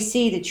when we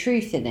see the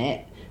truth in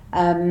it,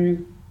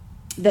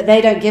 that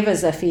they don't give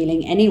us a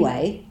feeling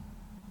anyway,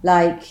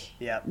 like,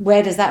 yeah,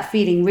 where does that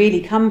feeling really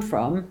come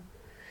from?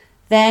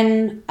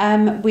 Then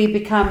we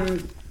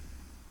become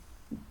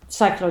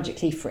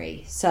psychologically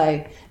free.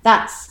 So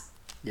that's,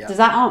 yeah. Does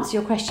that answer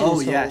your question?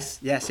 Oh, yes.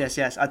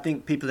 I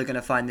think people are going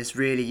to find this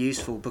really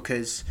useful,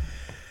 because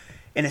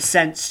in a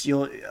sense,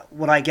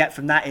 what I get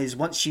from that is,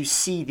 once you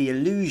see the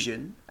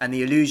illusion, and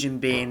the illusion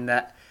being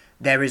that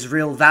there is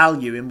real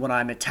value in what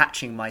I'm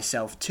attaching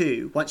myself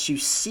to, once you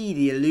see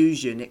the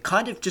illusion, it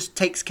kind of just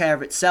takes care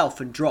of itself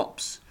and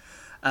drops.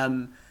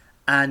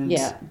 And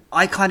yeah.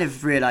 I kind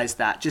of realised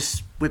that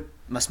just with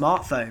my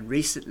smartphone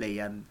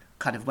recently,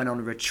 kind of went on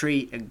a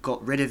retreat and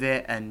got rid of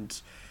it,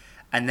 and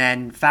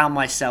then found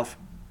myself,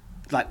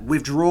 like,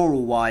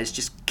 withdrawal wise,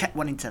 just kept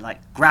wanting to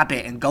like grab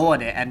it and go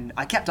on it. And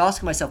I kept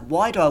asking myself,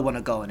 why do I want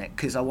to go on it?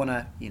 Because I want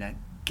to,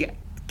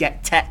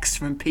 get texts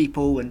from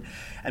people and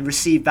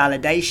receive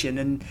validation.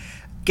 And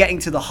getting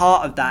to the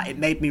heart of that, it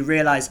made me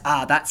realise,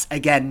 that's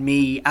again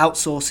me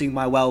outsourcing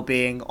my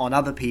well-being on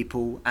other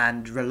people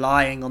and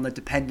relying on the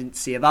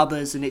dependency of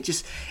others. And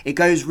it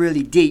goes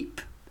really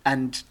deep.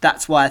 And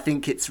that's why I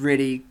think it's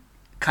really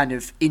kind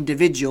of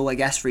individual, I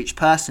guess, for each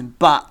person.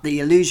 But the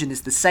illusion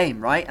is the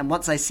same, right? And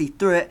once I see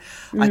through it,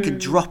 I can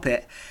drop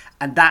it.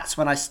 And that's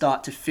when I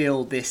start to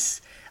feel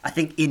this, I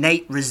think,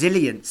 innate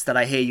resilience that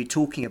I hear you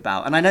talking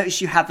about. And I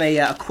noticed you have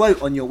a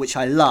quote on which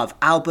I love,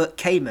 Albert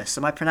Camus.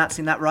 Am I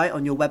pronouncing that right,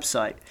 on your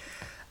website?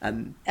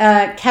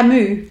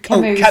 Camus.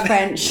 Camus.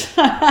 French.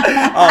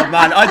 Oh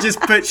man, I just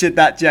butchered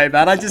that, Joe,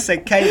 man. I just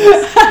said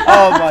Camus.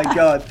 Oh my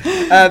god.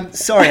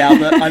 Sorry,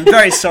 Albert. I'm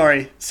very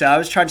sorry. So I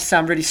was trying to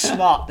sound really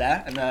smart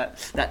there, and that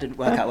didn't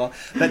work out well.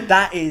 But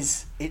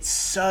it's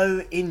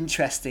so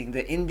interesting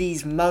that in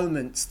these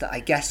moments that I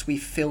guess we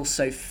feel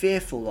so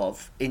fearful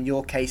of, in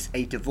your case,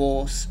 a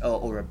divorce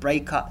or a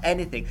breakup,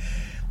 anything,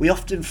 we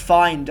often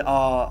find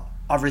our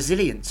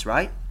resilience,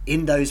 right?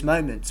 In those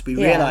moments, we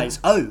realise,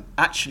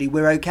 actually,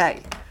 we're okay.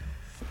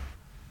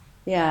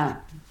 Yeah.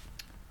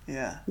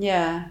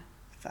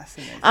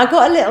 Fascinating. I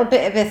got a little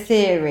bit of a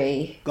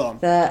theory. Go on.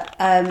 That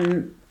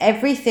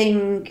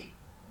everything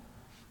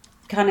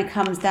kind of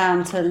comes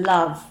down to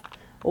love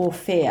or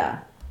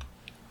fear.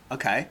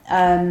 Okay.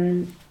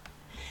 And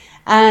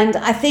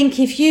I think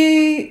if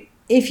you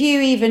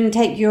even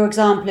take your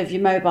example of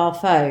your mobile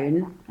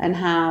phone and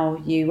how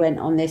you went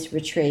on this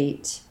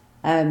retreat,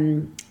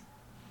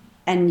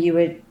 and you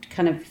were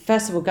kind of,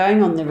 first of all,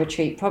 going on the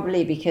retreat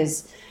probably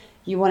because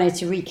you wanted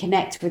to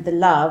reconnect with the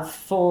love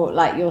for,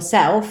 like,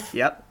 yourself.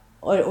 Yep.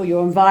 Or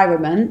your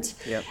environment.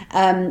 Yep.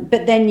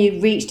 But then you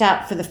reached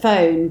out for the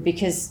phone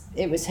because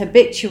it was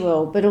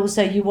habitual, but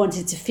also you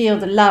wanted to feel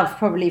the love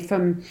probably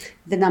from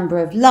the number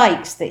of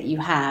likes that you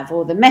have,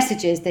 or the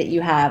messages that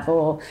you have,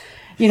 or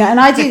And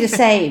I do the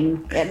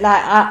same.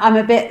 I'm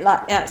a bit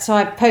like, so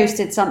I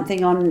posted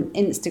something on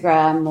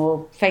Instagram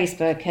or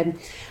Facebook, and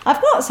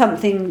I've got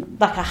something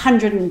like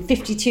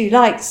 152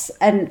 likes,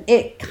 and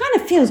it kind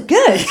of feels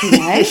good,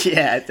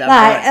 Yeah,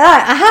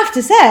 I have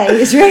to say,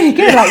 it's really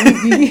good.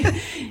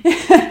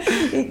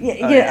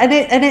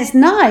 And it's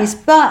nice,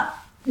 but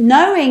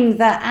knowing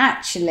that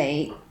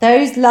actually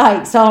those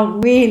likes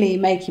aren't really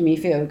making me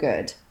feel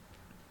good.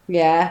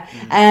 Yeah.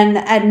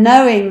 And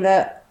knowing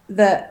that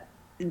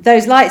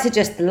those likes are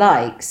just the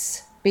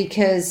likes,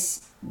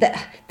 because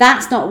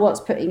that's not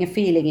what's putting a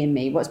feeling in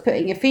me. What's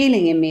putting a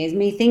feeling in me is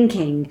me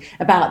thinking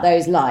about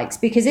those likes,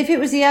 because if it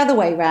was the other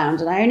way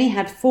round and I only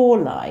had 4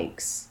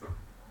 likes,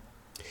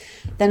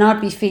 then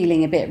I'd be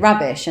feeling a bit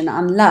rubbish and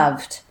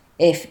unloved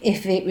if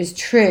it was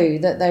true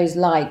that those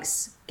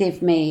likes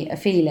give me a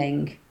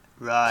feeling.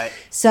 Right.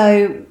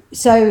 So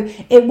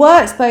it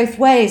works both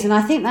ways, and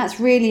I think that's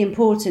really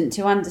important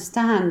to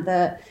understand,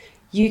 that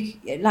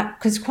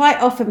because quite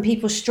often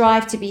people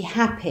strive to be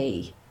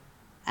happy,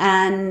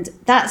 and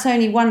that's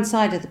only one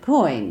side of the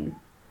coin.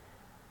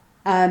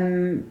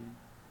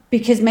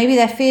 Because maybe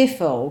they're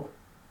fearful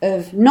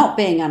of not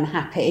being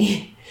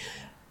unhappy,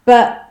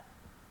 but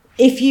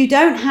if you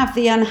don't have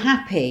the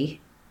unhappy,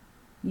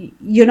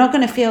 you're not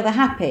going to feel the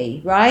happy,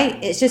 right?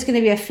 It's just going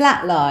to be a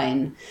flat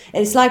line.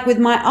 It's like with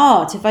my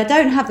art. If I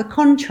don't have the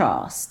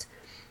contrast,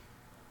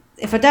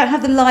 if I don't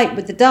have the light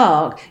with the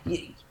dark,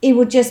 it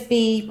would just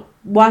be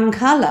one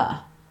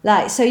colour.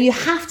 So you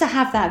have to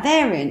have that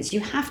variance. You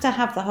have to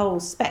have the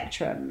whole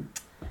spectrum.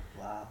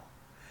 Wow.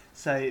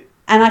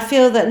 And I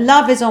feel that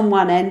love is on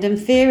one end and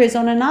fear is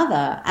on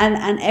another,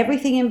 and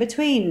everything in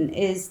between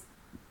is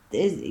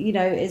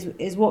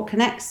what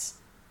connects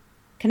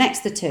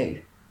the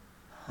two.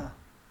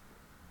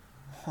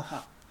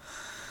 Wow.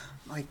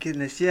 My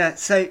goodness, yeah.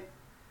 So,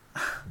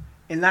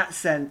 in that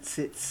sense,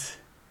 it's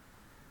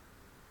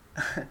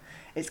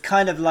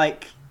kind of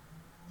like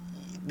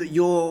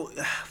your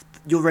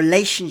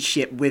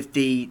relationship with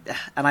and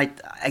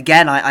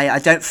I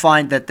don't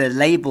find that the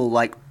label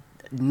like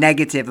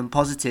negative and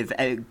positive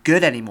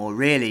good anymore,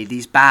 really.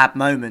 These bad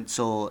moments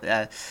or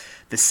the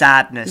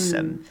sadness,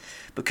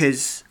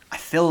 because I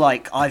feel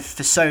like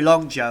for so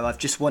long, Joe, I've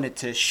just wanted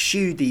to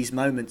shoo these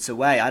moments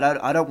away. I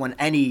don't want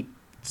any.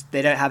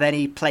 They don't have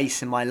any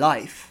place in my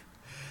life.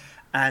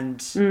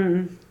 And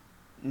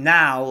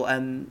now,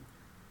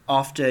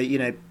 after,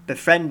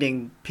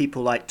 befriending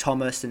people like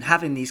Thomas and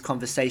having these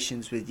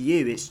conversations with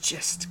you, it's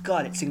just,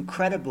 God, it's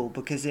incredible,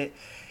 because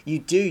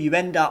you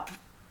end up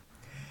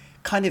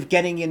kind of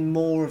getting in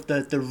more of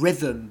the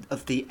rhythm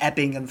of the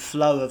ebbing and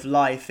flow of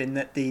life, in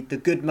that the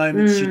good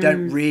moments you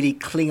don't really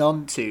cling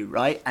on to,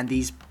 right? And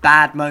these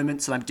bad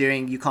moments, and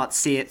you can't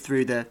see it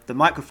through the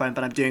microphone,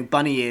 but I'm doing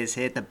bunny ears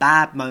here, the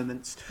bad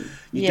moments,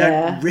 you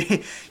don't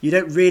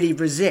really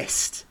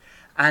resist.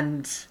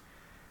 And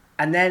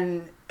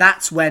then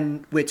that's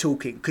when we're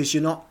talking, because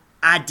you're not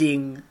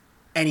adding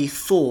any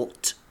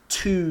thought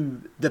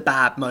to the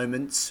bad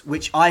moments,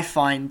 which I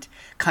find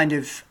kind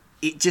of,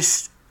 it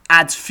just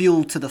adds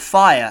fuel to the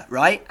fire,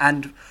 right?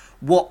 And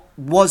what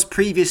was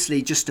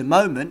previously just a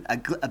moment,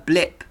 a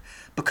blip,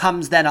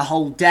 becomes then a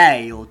whole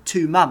day or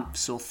 2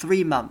 months or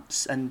 3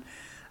 months. And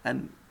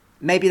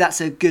maybe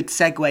that's a good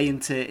segue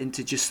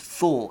into just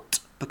thought,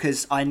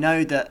 because I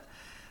know that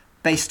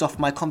based off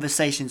my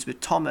conversations with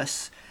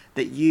Thomas,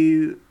 that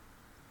you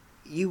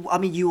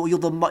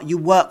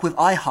work with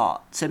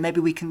iHeart, so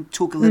maybe we can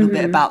talk a little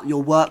bit about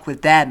your work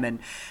with them,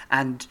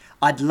 and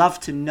I'd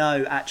love to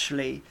know,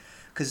 actually,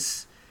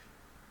 because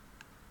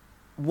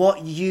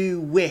what you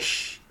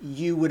wish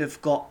you would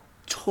have got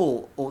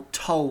taught or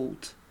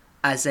told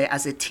as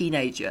a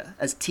teenager,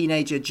 as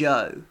teenager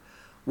Joe,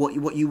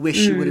 what you wish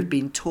you would have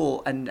been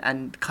taught,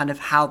 and kind of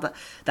how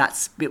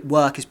that's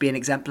work is being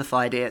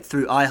exemplified here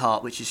through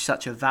iHeart, which is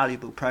such a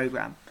valuable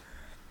program.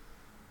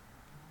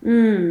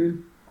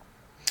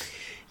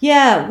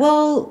 Yeah,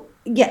 well,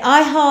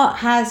 iHeart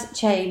has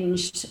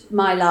changed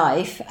my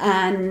life,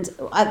 and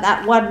at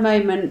that one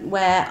moment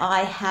where I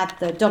had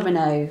the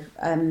domino,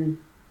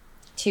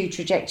 2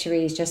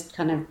 trajectories just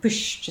kind of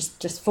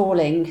just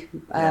falling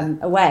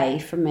away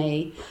from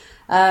me,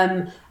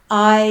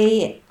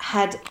 I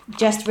had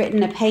just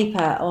written a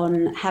paper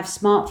on Have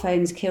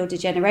Smartphones Killed a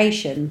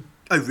Generation?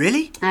 Oh,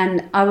 really?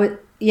 And I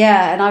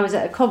was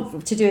at a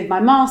conference to do with my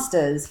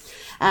master's,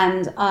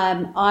 and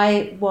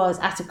I was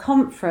at a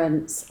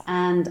conference,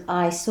 and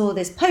I saw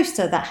this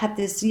poster that had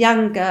this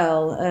young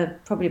girl,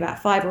 probably about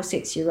 5 or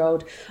 6 year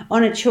old,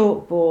 on a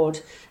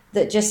chalkboard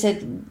that just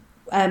said,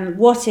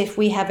 what if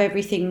we have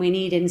everything we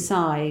need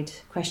inside? ?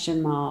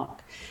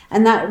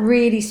 And that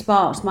really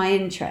sparked my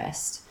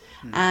interest.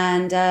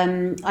 And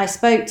I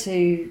spoke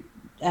to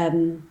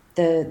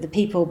the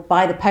people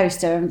by the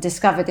poster and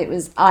discovered it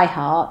was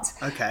iHeart.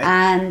 Okay.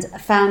 And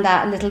found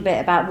out a little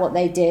bit about what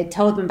they did,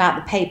 told them about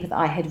the paper that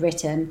I had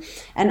written.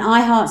 And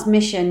iHeart's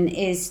mission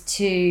is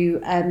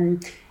to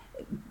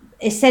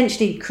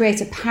essentially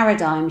create a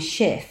paradigm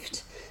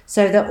shift,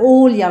 so that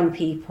all young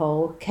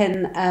people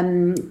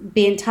can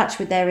be in touch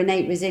with their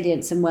innate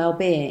resilience and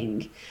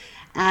well-being.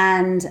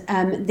 And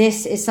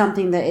this is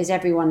something that is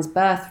everyone's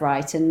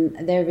birthright,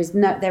 and there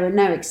are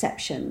no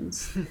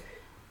exceptions.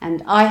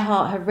 And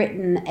iHeart have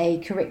written a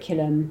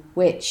curriculum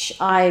which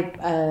I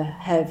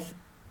have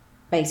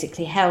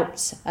basically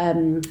helped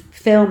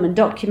film and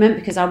document,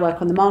 because I work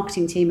on the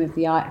marketing team of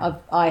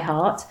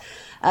iHeart.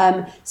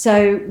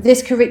 So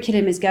this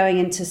curriculum is going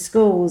into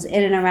schools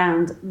in and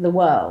around the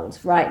world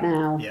right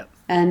now. Yep.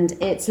 And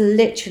it's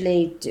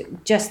literally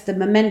just, the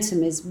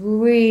momentum is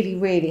really,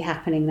 really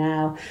happening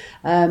now.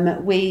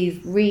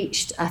 We've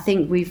reached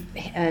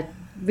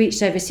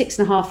over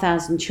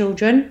 6,500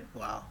 children.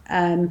 Wow.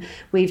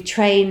 We've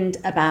trained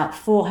about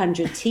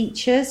 400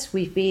 teachers.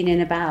 We've been in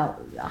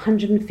about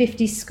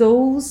 150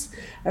 schools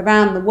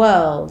around the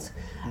world.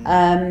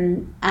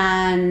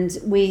 And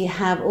we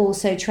have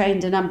also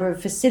trained a number of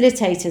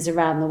facilitators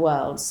around the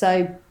world.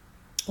 So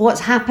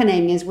what's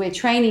happening is we're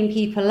training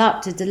people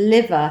up to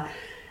deliver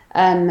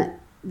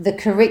the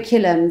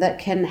curriculum that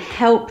can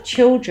help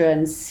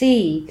children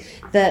see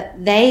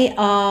that they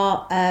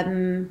are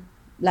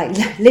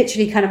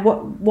literally kind of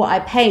what I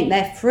paint.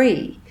 They're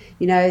free,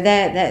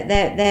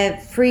 they're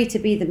free to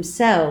be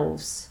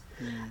themselves,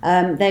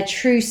 their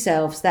true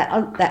selves,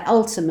 their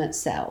ultimate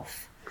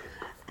self.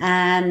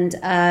 And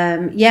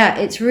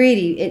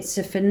it's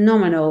a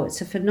phenomenal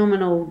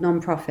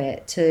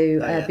nonprofit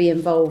to be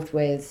involved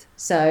with.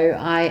 So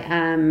I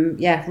am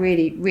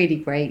really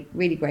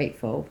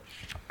grateful.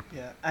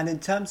 Yeah, and in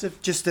terms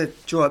of, just to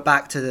draw it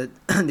back to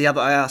the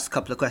other, I asked a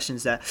couple of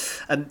questions there.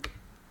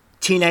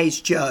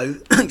 Teenager Joe,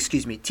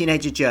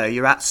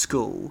 you're at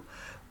school.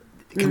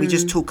 Can we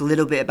just talk a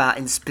little bit about,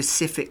 and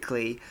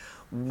specifically,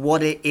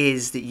 what it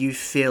is that you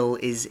feel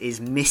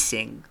is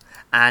missing,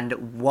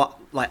 and what,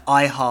 like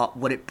iHeart,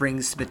 what it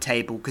brings to the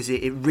table, because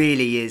it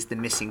really is the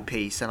missing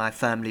piece, and I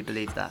firmly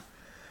believe that.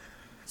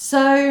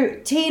 So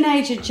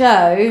Teenager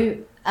Joe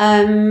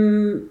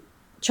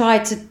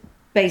tried to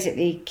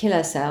basically kill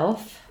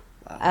herself.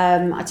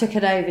 I took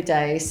an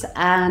overdose,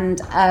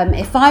 and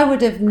if I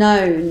would have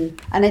known,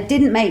 and it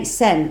didn't make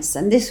sense,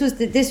 and this was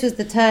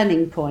the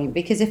turning point,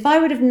 because if I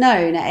would have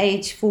known at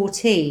age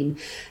 14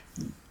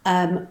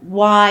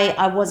 why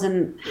I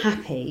wasn't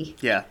happy,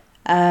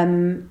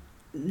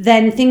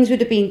 then things would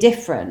have been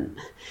different.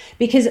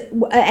 Because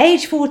at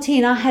age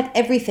 14 I had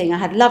everything. I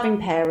had loving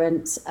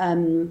parents,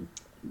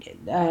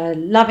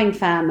 loving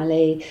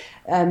family,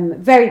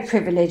 very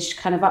privileged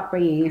kind of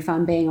upbringing, if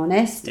I'm being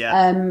honest.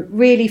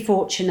 Really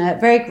fortunate,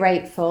 very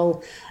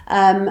grateful,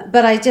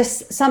 but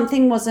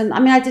something wasn't,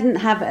 I didn't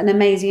have an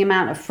amazing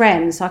amount of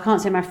friends, so I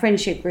can't say my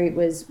friendship group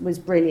was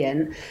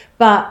brilliant,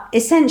 but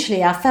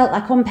essentially I felt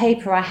like on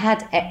paper I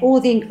had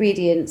all the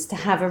ingredients to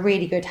have a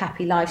really good,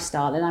 happy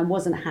lifestyle, and I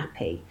wasn't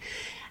happy.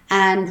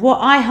 And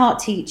what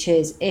iHeart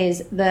teaches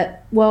is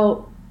that,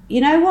 well,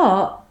 you know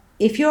what,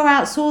 if you're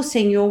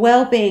outsourcing your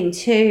well-being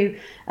to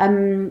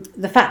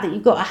the fact that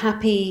you've got a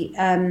happy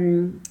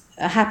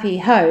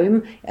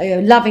home,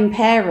 loving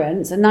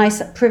parents, a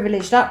nice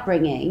privileged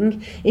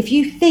upbringing, if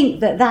you think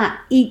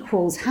that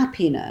equals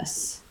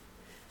happiness,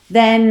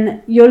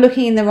 then you're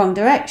looking in the wrong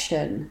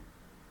direction.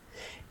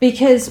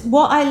 Because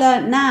what I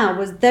learned now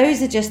was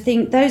those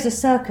are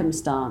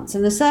circumstance,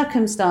 and the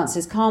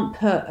circumstances can't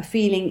put a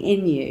feeling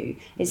in you.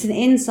 It's an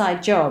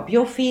inside job.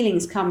 Your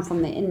feelings come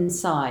from the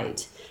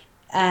inside.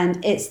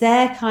 And it's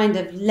their kind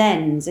of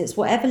lens. It's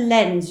whatever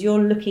lens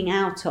you're looking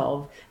out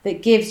of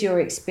that gives your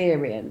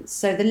experience.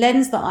 So the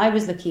lens that I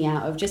was looking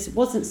out of just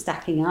wasn't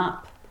stacking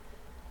up,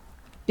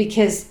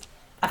 because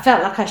I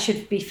felt like I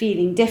should be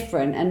feeling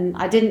different and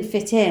I didn't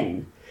fit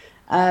in.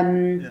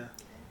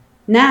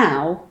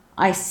 Now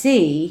I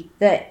see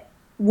that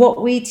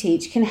what we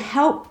teach can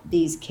help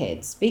these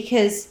kids,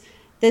 because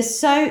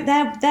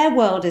their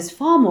world is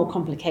far more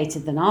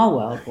complicated than our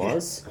world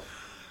was.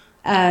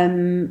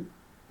 So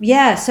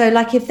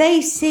like if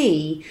they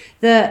see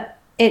that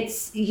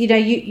it's,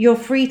 you're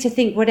free to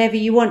think whatever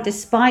you want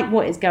despite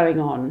what is going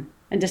on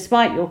and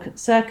despite your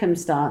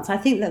circumstance, I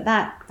think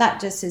that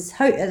just is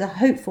a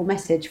hopeful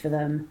message for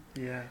them.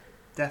 Yeah,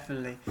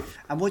 definitely.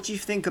 And what do you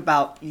think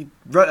about, you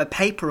wrote a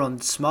paper on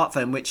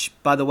smartphone, which,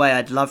 by the way,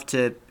 I'd love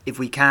to, if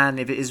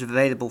it is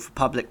available for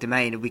public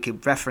domain, if we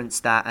could reference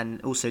that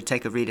and also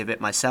take a read of it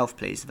myself,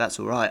 please, if that's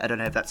all right. I don't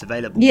know if that's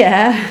available.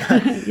 Yeah.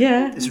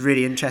 Yeah. It's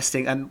really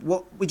interesting. And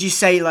what would you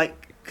say,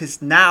 like,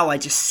 because now I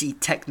just see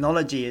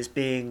technology as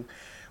being,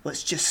 well,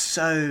 it's just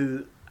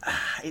so,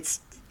 it's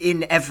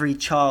in every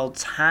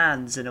child's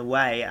hands in a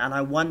way, and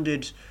I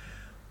wondered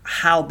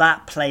how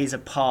that plays a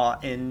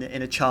part in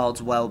a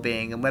child's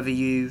well-being, and whether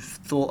you've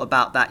thought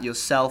about that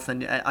yourself.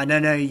 And I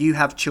know you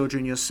have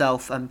children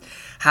yourself,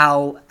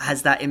 how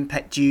has that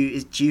impacted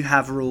you? Do you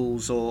have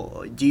rules,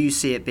 or do you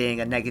see it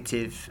being a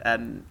negative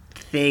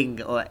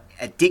thing or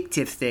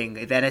addictive thing,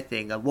 if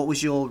anything? What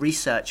was your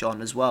research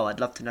on as well?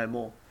 I'd love to know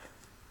more.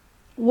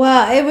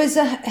 Well, it was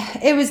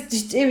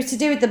to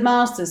do with the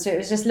masters, so it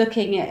was just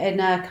looking at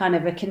in a kind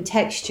of a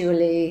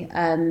contextually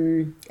I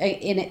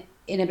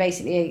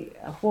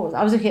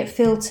was looking at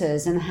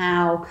filters and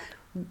how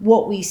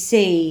what we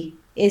see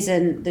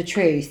isn't the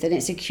truth, and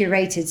it's a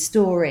curated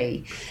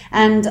story.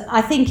 And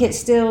I think it's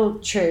still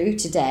true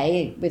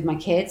today with my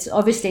kids.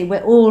 Obviously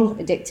we're all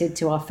addicted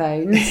to our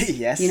phones.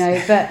 Yes. You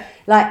know, but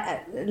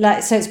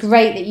like so it's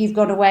great that you've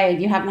gone away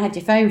and you haven't had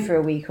your phone for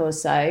a week or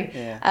so.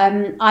 Yeah.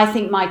 I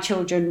think my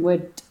children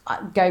would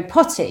go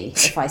potty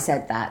if I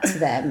said that to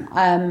them.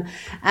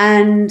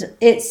 And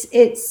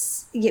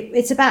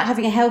it's about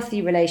having a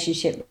healthy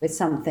relationship with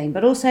something,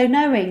 but also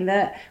knowing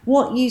that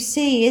what you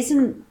see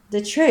isn't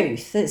the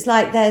truth. It's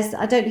like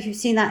I don't know if you've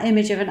seen that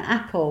image of an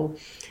apple,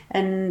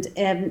 and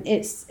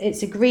it's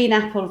a green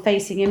apple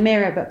facing a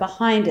mirror, but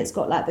behind it's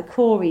got like the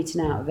core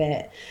eaten out of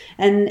it,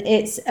 and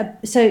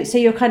so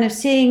you're kind of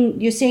seeing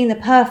the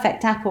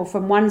perfect apple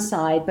from one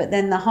side, but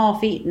then the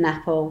half-eaten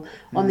apple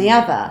on the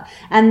other.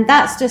 And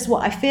that's just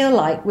what I feel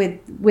like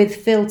with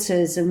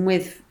filters and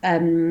with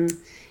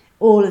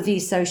all of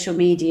these social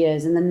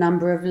medias and the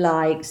number of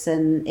likes.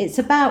 And it's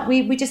about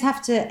we just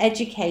have to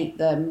educate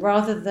them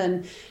rather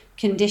than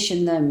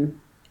condition them,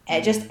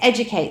 just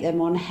educate them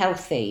on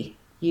healthy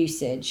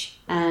usage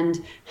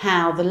and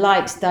how the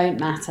likes don't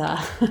matter.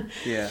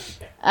 Yeah.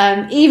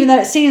 Even though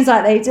it seems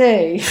like they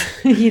do,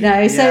 you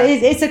know. So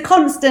Yeah. it's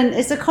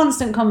a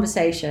constant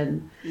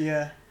conversation.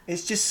 Yeah.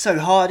 It's just so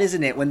hard,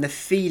 isn't it, when the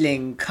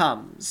feeling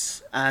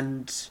comes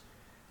and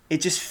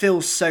it just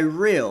feels so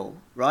real,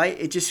 right?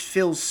 It just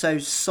feels so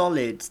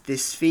solid,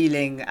 this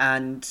feeling,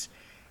 and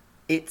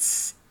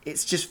it's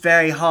just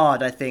very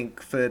hard, I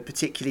think, for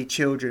particularly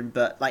children,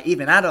 but like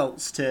even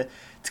adults to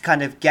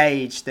kind of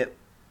gauge that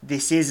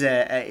this is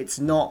it's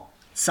not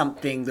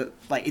something that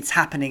like it's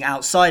happening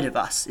outside of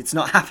us. It's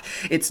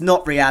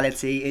not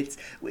reality.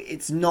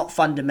 It's not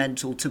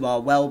fundamental to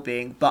our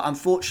well-being. But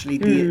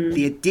unfortunately,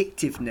 the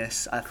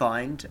addictiveness I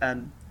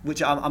find,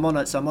 which I'm on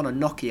a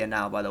Nokia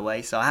now, by the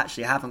way, so I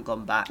actually haven't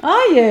gone back.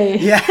 Are you?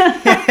 Yeah.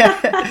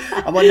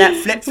 I'm on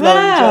that flip phone.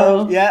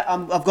 Wow. Yeah,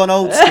 I've gone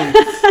old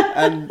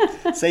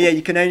school. So yeah,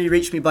 you can only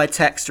reach me by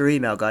text or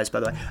email, guys, by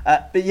the way.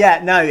 But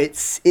yeah, no,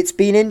 it's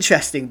been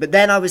interesting. But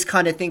then I was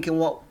kind of thinking,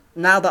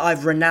 now that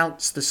I've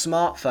renounced the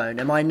smartphone,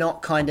 am I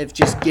not kind of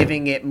just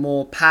giving it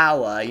more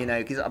power, you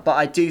know? But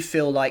I do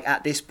feel like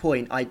at this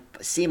point, I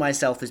see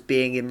myself as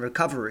being in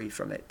recovery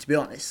from it, to be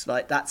honest.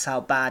 Like, that's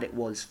how bad it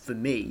was for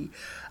me.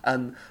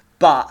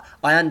 But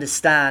I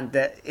understand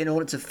that in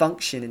order to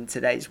function in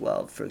today's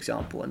world, for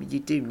example, I mean, you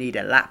do need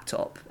a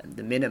laptop, and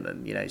the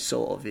minimum, you know,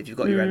 sort of, if you've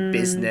got your own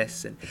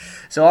business. And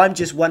so I'm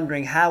just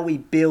wondering how we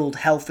build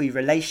healthy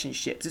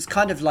relationships. It's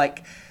kind of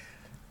like,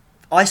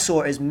 I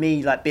saw it as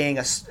me like being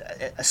a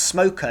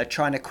smoker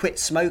trying to quit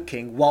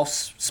smoking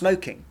whilst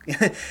smoking.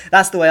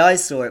 That's the way I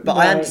saw it. But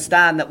Right. I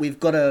understand that we've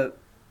got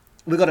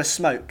to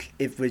smoke,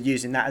 if we're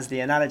using that as the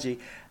analogy,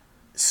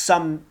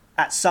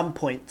 at some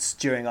points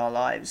during our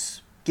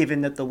lives,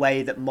 given that the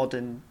way that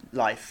modern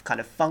life kind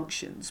of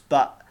functions.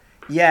 But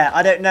yeah,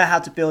 I don't know how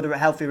to build a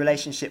healthy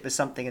relationship with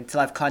something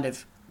until I've kind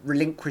of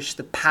relinquished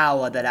the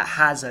power that it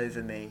has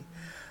over me.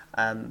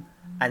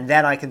 And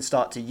then I can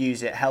start to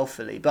use it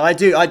healthily.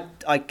 But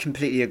I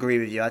completely agree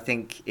with you. I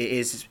think it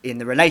is in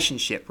the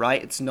relationship,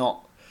 right? It's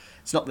not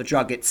the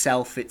drug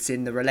itself, it's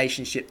in the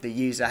relationship the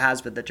user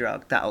has with the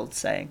drug, that old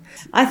saying.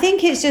 I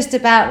think it's just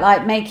about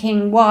like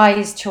making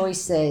wise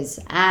choices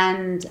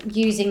and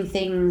using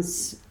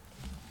things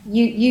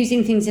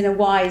in a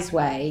wise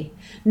way,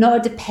 not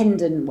a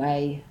dependent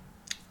way.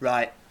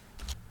 Right.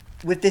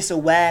 With this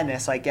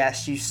awareness, I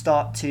guess, you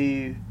start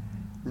to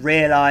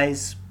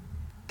realise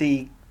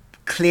the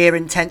clear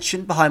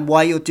intention behind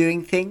why you're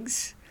doing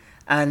things,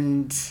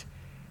 and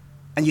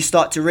you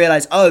start to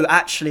realise, oh,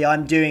 actually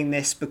I'm doing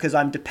this because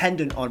I'm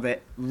dependent on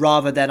it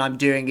rather than I'm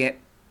doing it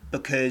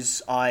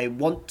because I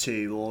want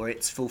to or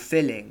it's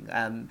fulfilling.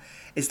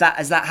 Has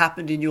that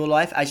happened in your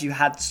life as you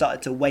had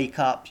started to wake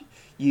up?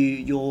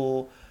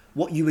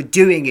 What you were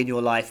doing in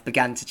your life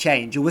began to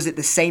change, or was it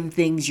the same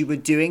things you were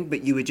doing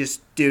but you were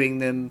just doing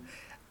them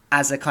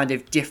as a kind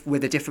of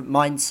with a different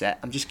mindset?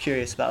 I'm just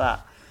curious about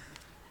that.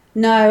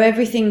 No,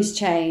 everything's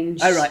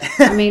changed. Oh, right.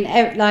 I mean,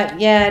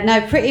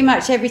 pretty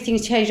much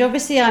everything's changed.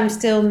 Obviously, I'm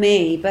still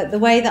me, but the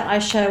way that I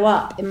show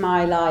up in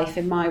my life,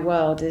 in my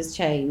world, has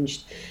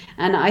changed.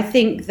 And I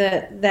think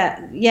that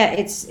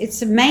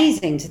it's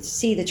amazing to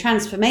see the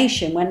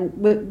transformation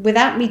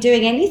without me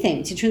doing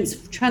anything to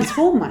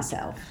transform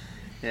myself.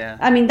 Yeah.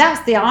 I mean,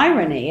 that's the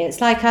irony.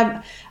 It's like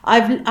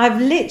I've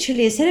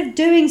literally, instead of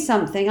doing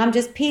something, I'm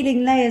just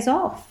peeling layers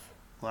off.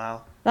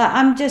 Wow. Like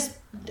I'm just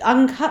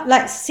uncut.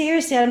 Like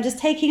seriously, I'm just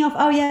taking off.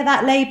 Oh yeah,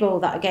 that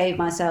label that I gave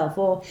myself,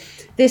 or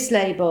this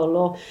label,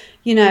 or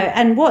you know.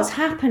 And what's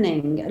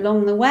happening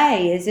along the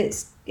way is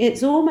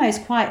it's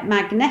almost quite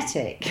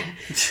magnetic,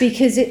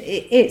 because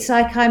it's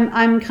like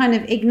I'm kind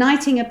of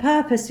igniting a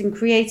purpose and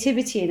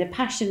creativity and a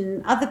passion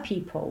in other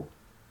people.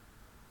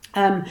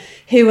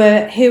 Who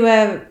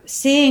are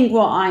seeing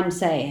what I'm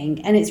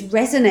saying, and it's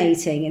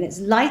resonating and it's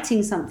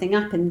lighting something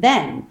up in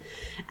them,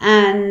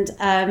 and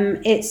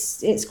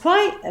it's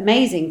quite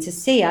amazing to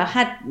see. I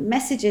had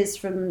messages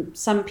from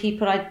some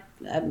people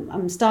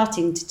I'm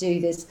starting to do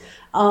this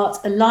art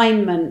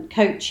alignment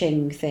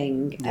coaching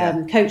thing,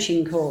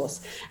 coaching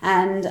course,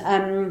 and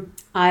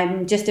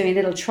I'm just doing a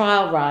little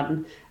trial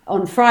run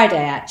on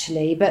Friday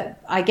actually,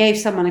 but I gave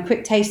someone a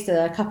quick taster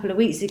a couple of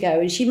weeks ago,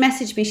 and she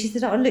messaged me. She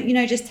said, "Oh, look,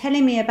 just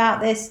telling me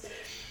about this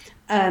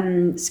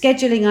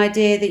scheduling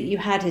idea that you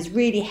had has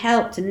really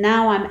helped, and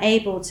now I'm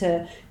able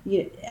to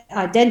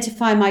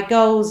identify my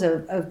goals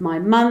of my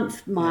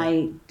month,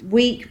 my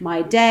week,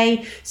 my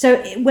day." So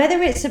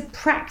whether it's a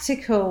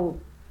practical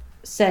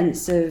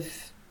sense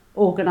of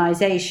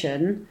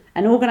organization,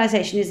 and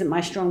organization isn't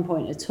my strong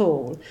point at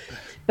all,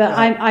 but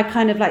I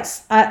kind of like,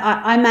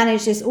 I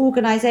manage this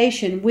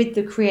organization with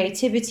the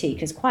creativity,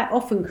 because quite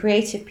often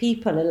creative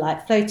people are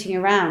like floating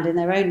around in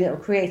their own little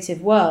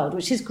creative world,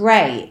 which is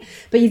great,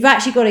 but you've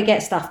actually got to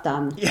get stuff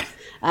done. Yeah,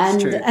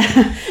 and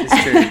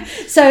it's true.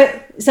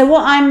 So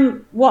what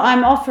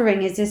I'm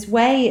offering is this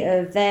way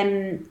of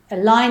them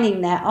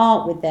aligning their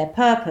art with their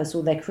purpose,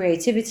 or their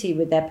creativity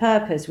with their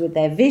purpose, with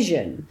their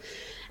vision.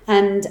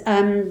 And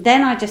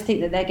then I just think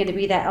that they're going to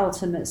be their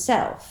ultimate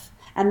self.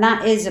 And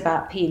that is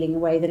about peeling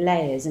away the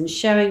layers and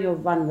showing your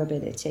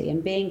vulnerability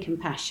and being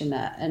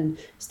compassionate and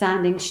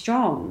standing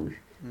strong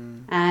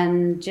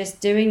and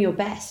just doing your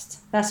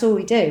best. That's all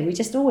we do. We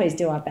just always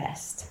do our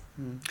best.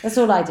 That's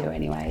all I do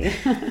anyway.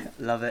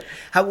 Love it.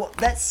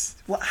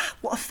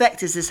 What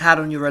effect has this had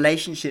on your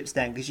relationships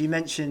then? Because you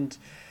mentioned,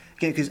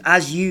 because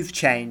as you've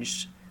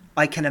changed,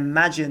 I can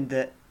imagine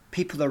that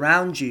people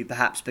around you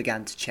perhaps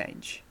began to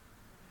change.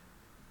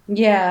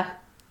 Yeah.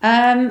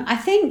 I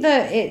think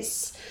that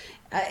it's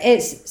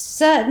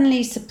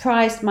certainly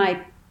surprised my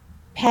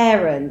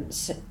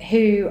parents,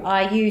 who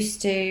I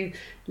used to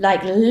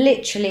like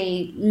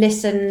literally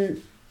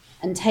listen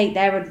and take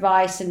their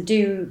advice and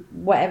do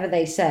whatever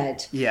they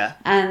said. Yeah.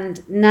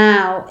 And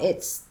now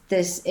it's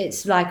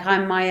like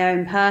I'm my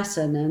own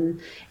person, and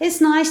it's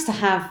nice to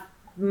have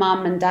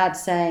mum and dad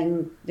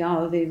saying,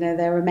 oh,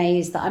 they're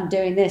amazed that I'm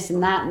doing this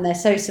and that, and they're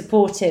so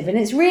supportive, and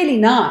it's really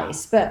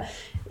nice. But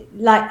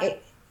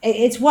like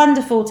it's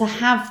wonderful to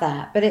have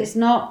that, but it's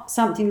not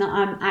something that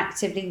I'm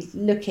actively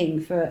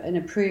looking for an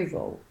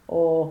approval,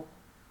 or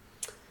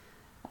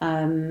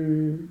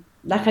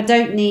like I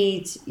don't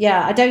need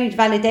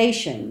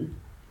validation,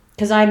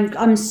 because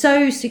I'm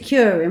so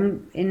secure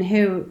in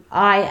who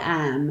I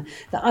am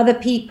that other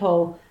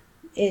people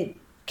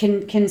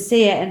can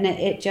see it, and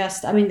it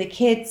just, I mean, the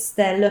kids,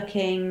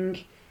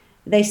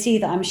 they see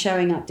that I'm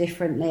showing up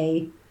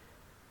differently.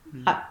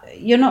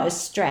 You're not as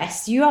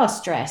stressed. You are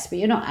stressed, but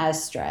you're not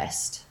as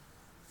stressed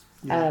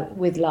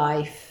with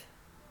life.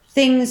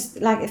 Things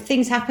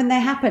happen, they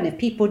happen. If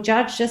people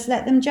judge, just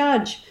let them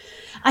judge.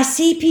 I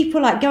see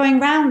people like going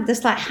round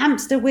this like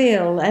hamster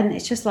wheel, and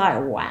it's just like,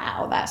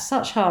 wow, that's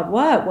such hard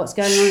work. What's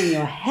going on in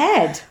your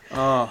head?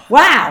 Oh.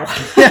 Wow.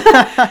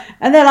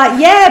 And they're like,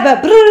 yeah,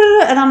 but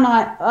and I'm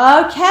like,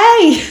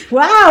 okay,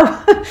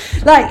 wow.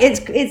 Like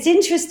it's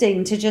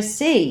interesting to just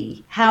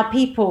see how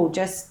people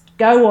just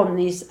go on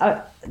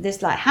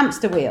this like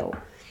hamster wheel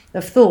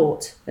of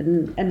thought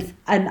and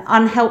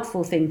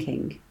unhelpful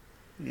thinking.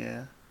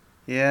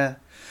 Yeah.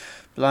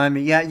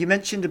 Blimey. Yeah, you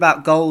mentioned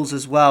about goals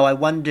as well. I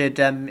wondered,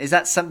 is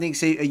that something,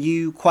 so are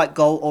you quite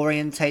goal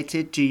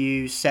orientated? Do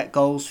you set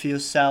goals for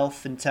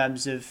yourself in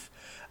terms of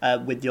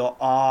with your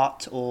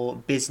art or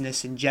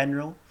business in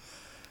general?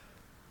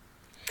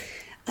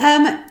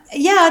 Yeah,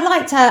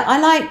 I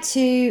like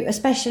to,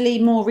 especially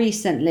more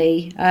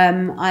recently,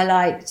 I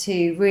like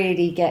to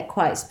really get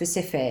quite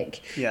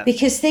specific,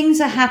 because things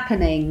are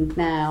happening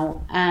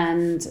now,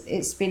 and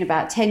it's been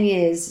about 10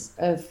 years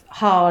of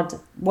hard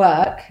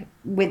work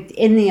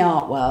within the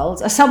art world.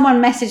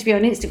 Someone messaged me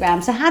on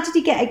Instagram, so how did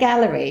you get a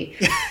gallery?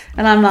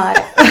 And I'm like,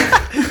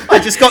 I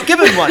just got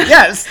given one.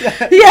 Yes.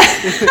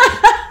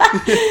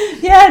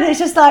 Yeah, and it's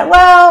just like,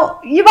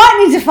 well, you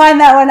might need to find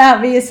that one out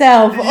for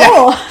yourself,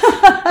 or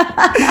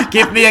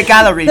give me a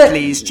gallery,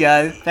 please,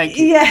 Joe. Thank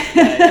you.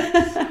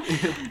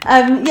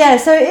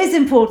 So it is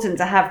important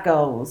to have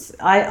goals.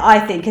 I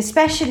think,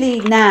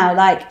 especially now,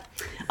 like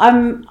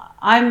I'm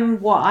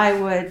what I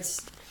would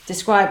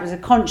describe as a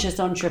conscious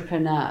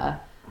entrepreneur.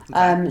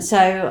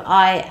 So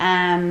I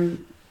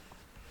am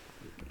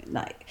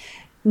like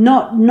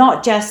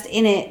not just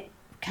in it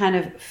kind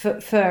of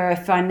for a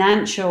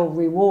financial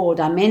reward.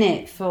 I'm in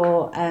it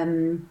for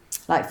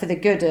for the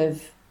good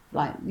of,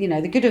 like,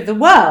 the good of the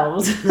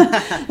world.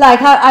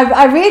 Like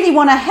I really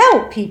want to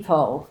help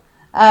people,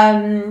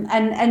 and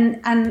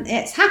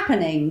it's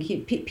happening.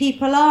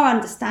 People are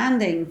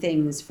understanding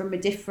things from a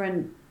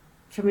different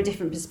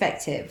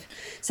perspective.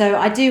 So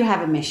I do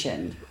have a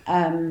mission.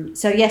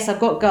 So yes,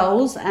 I've got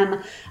goals,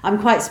 and I'm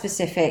quite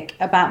specific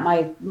about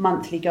my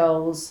monthly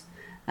goals.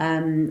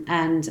 And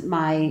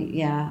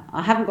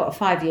I haven't got a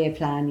 5-year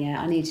plan yet.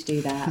 I need to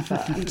do that,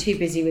 but I'm too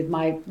busy with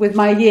my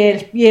year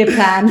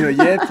plan. Your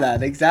year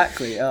plan,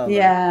 exactly. Oh,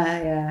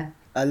 yeah.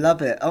 I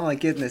love it. Oh my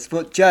goodness.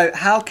 Well, Joe,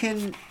 how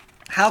can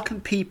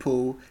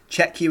people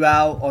check you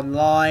out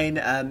online?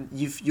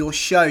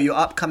 Your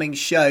upcoming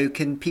show.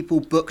 Can people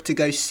book to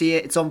go see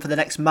it? It's on for the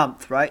next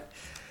month, right?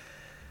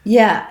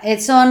 Yeah,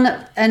 it's on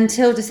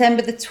until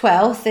December the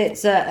 12th.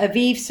 It's a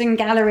Vivesen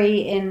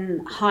Gallery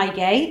in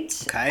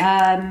Highgate. Okay.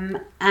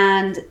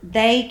 And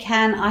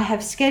I've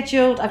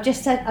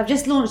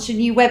just launched a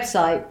new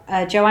website,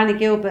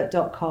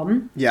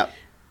 joannagilbert.com. Yeah.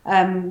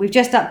 We've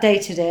just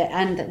updated it,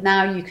 and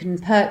now you can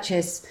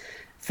purchase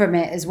from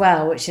it as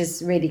well, which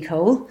is really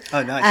cool.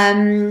 Oh,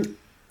 nice.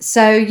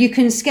 So you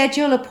can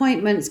schedule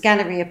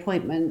gallery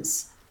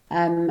appointments,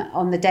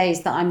 on the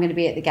days that I'm going to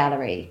be at the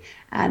gallery,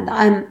 and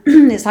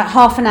it's like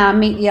half an hour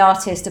meet the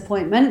artist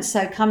appointment.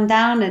 So come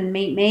down and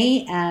meet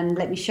me, and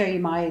let me show you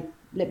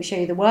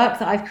the work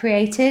that I've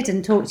created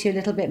and talk to you a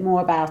little bit more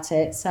about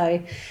it.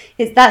 So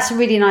that's a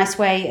really nice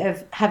way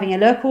of having a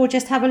look, or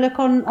just have a look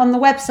on the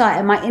website,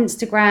 and my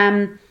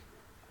Instagram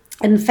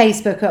and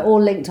Facebook are all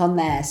linked on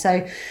there.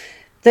 So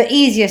the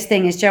easiest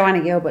thing is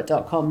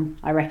joannagilbert.com,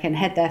 I reckon.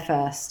 Head there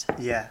first.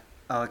 Yeah.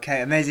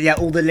 Okay, amazing. Yeah,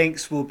 all the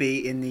links will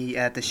be in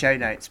the show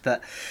notes.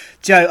 But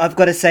Jo, I've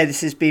got to say this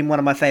has been one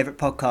of my favourite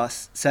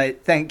podcasts. So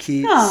thank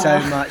you so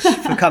much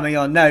for coming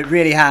on. No, it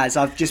really has.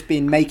 I've just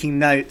been making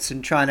notes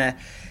and trying to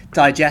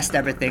digest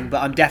everything,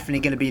 but I'm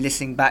definitely going to be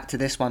listening back to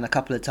this one a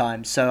couple of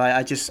times. So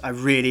I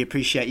really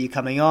appreciate you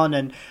coming on,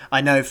 and I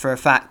know for a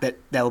fact that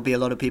there will be a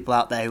lot of people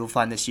out there who will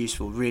find this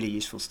useful, really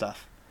useful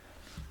stuff.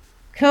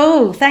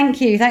 Cool. Thank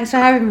you. Thanks for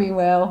having me,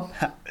 Will.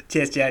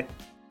 Cheers, Jo.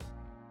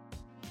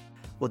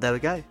 Well, there we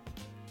go.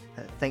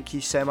 Thank you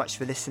so much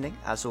for listening,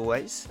 as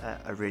always.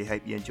 I really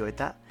hope you enjoyed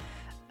that.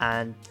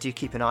 And do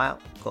keep an eye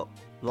out. Got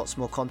lots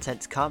more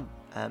content to come.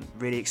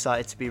 Really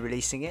excited to be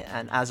releasing it.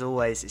 And as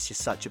always, it's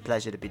just such a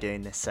pleasure to be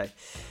doing this. So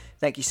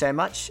thank you so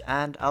much.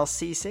 And I'll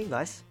see you soon,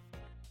 guys.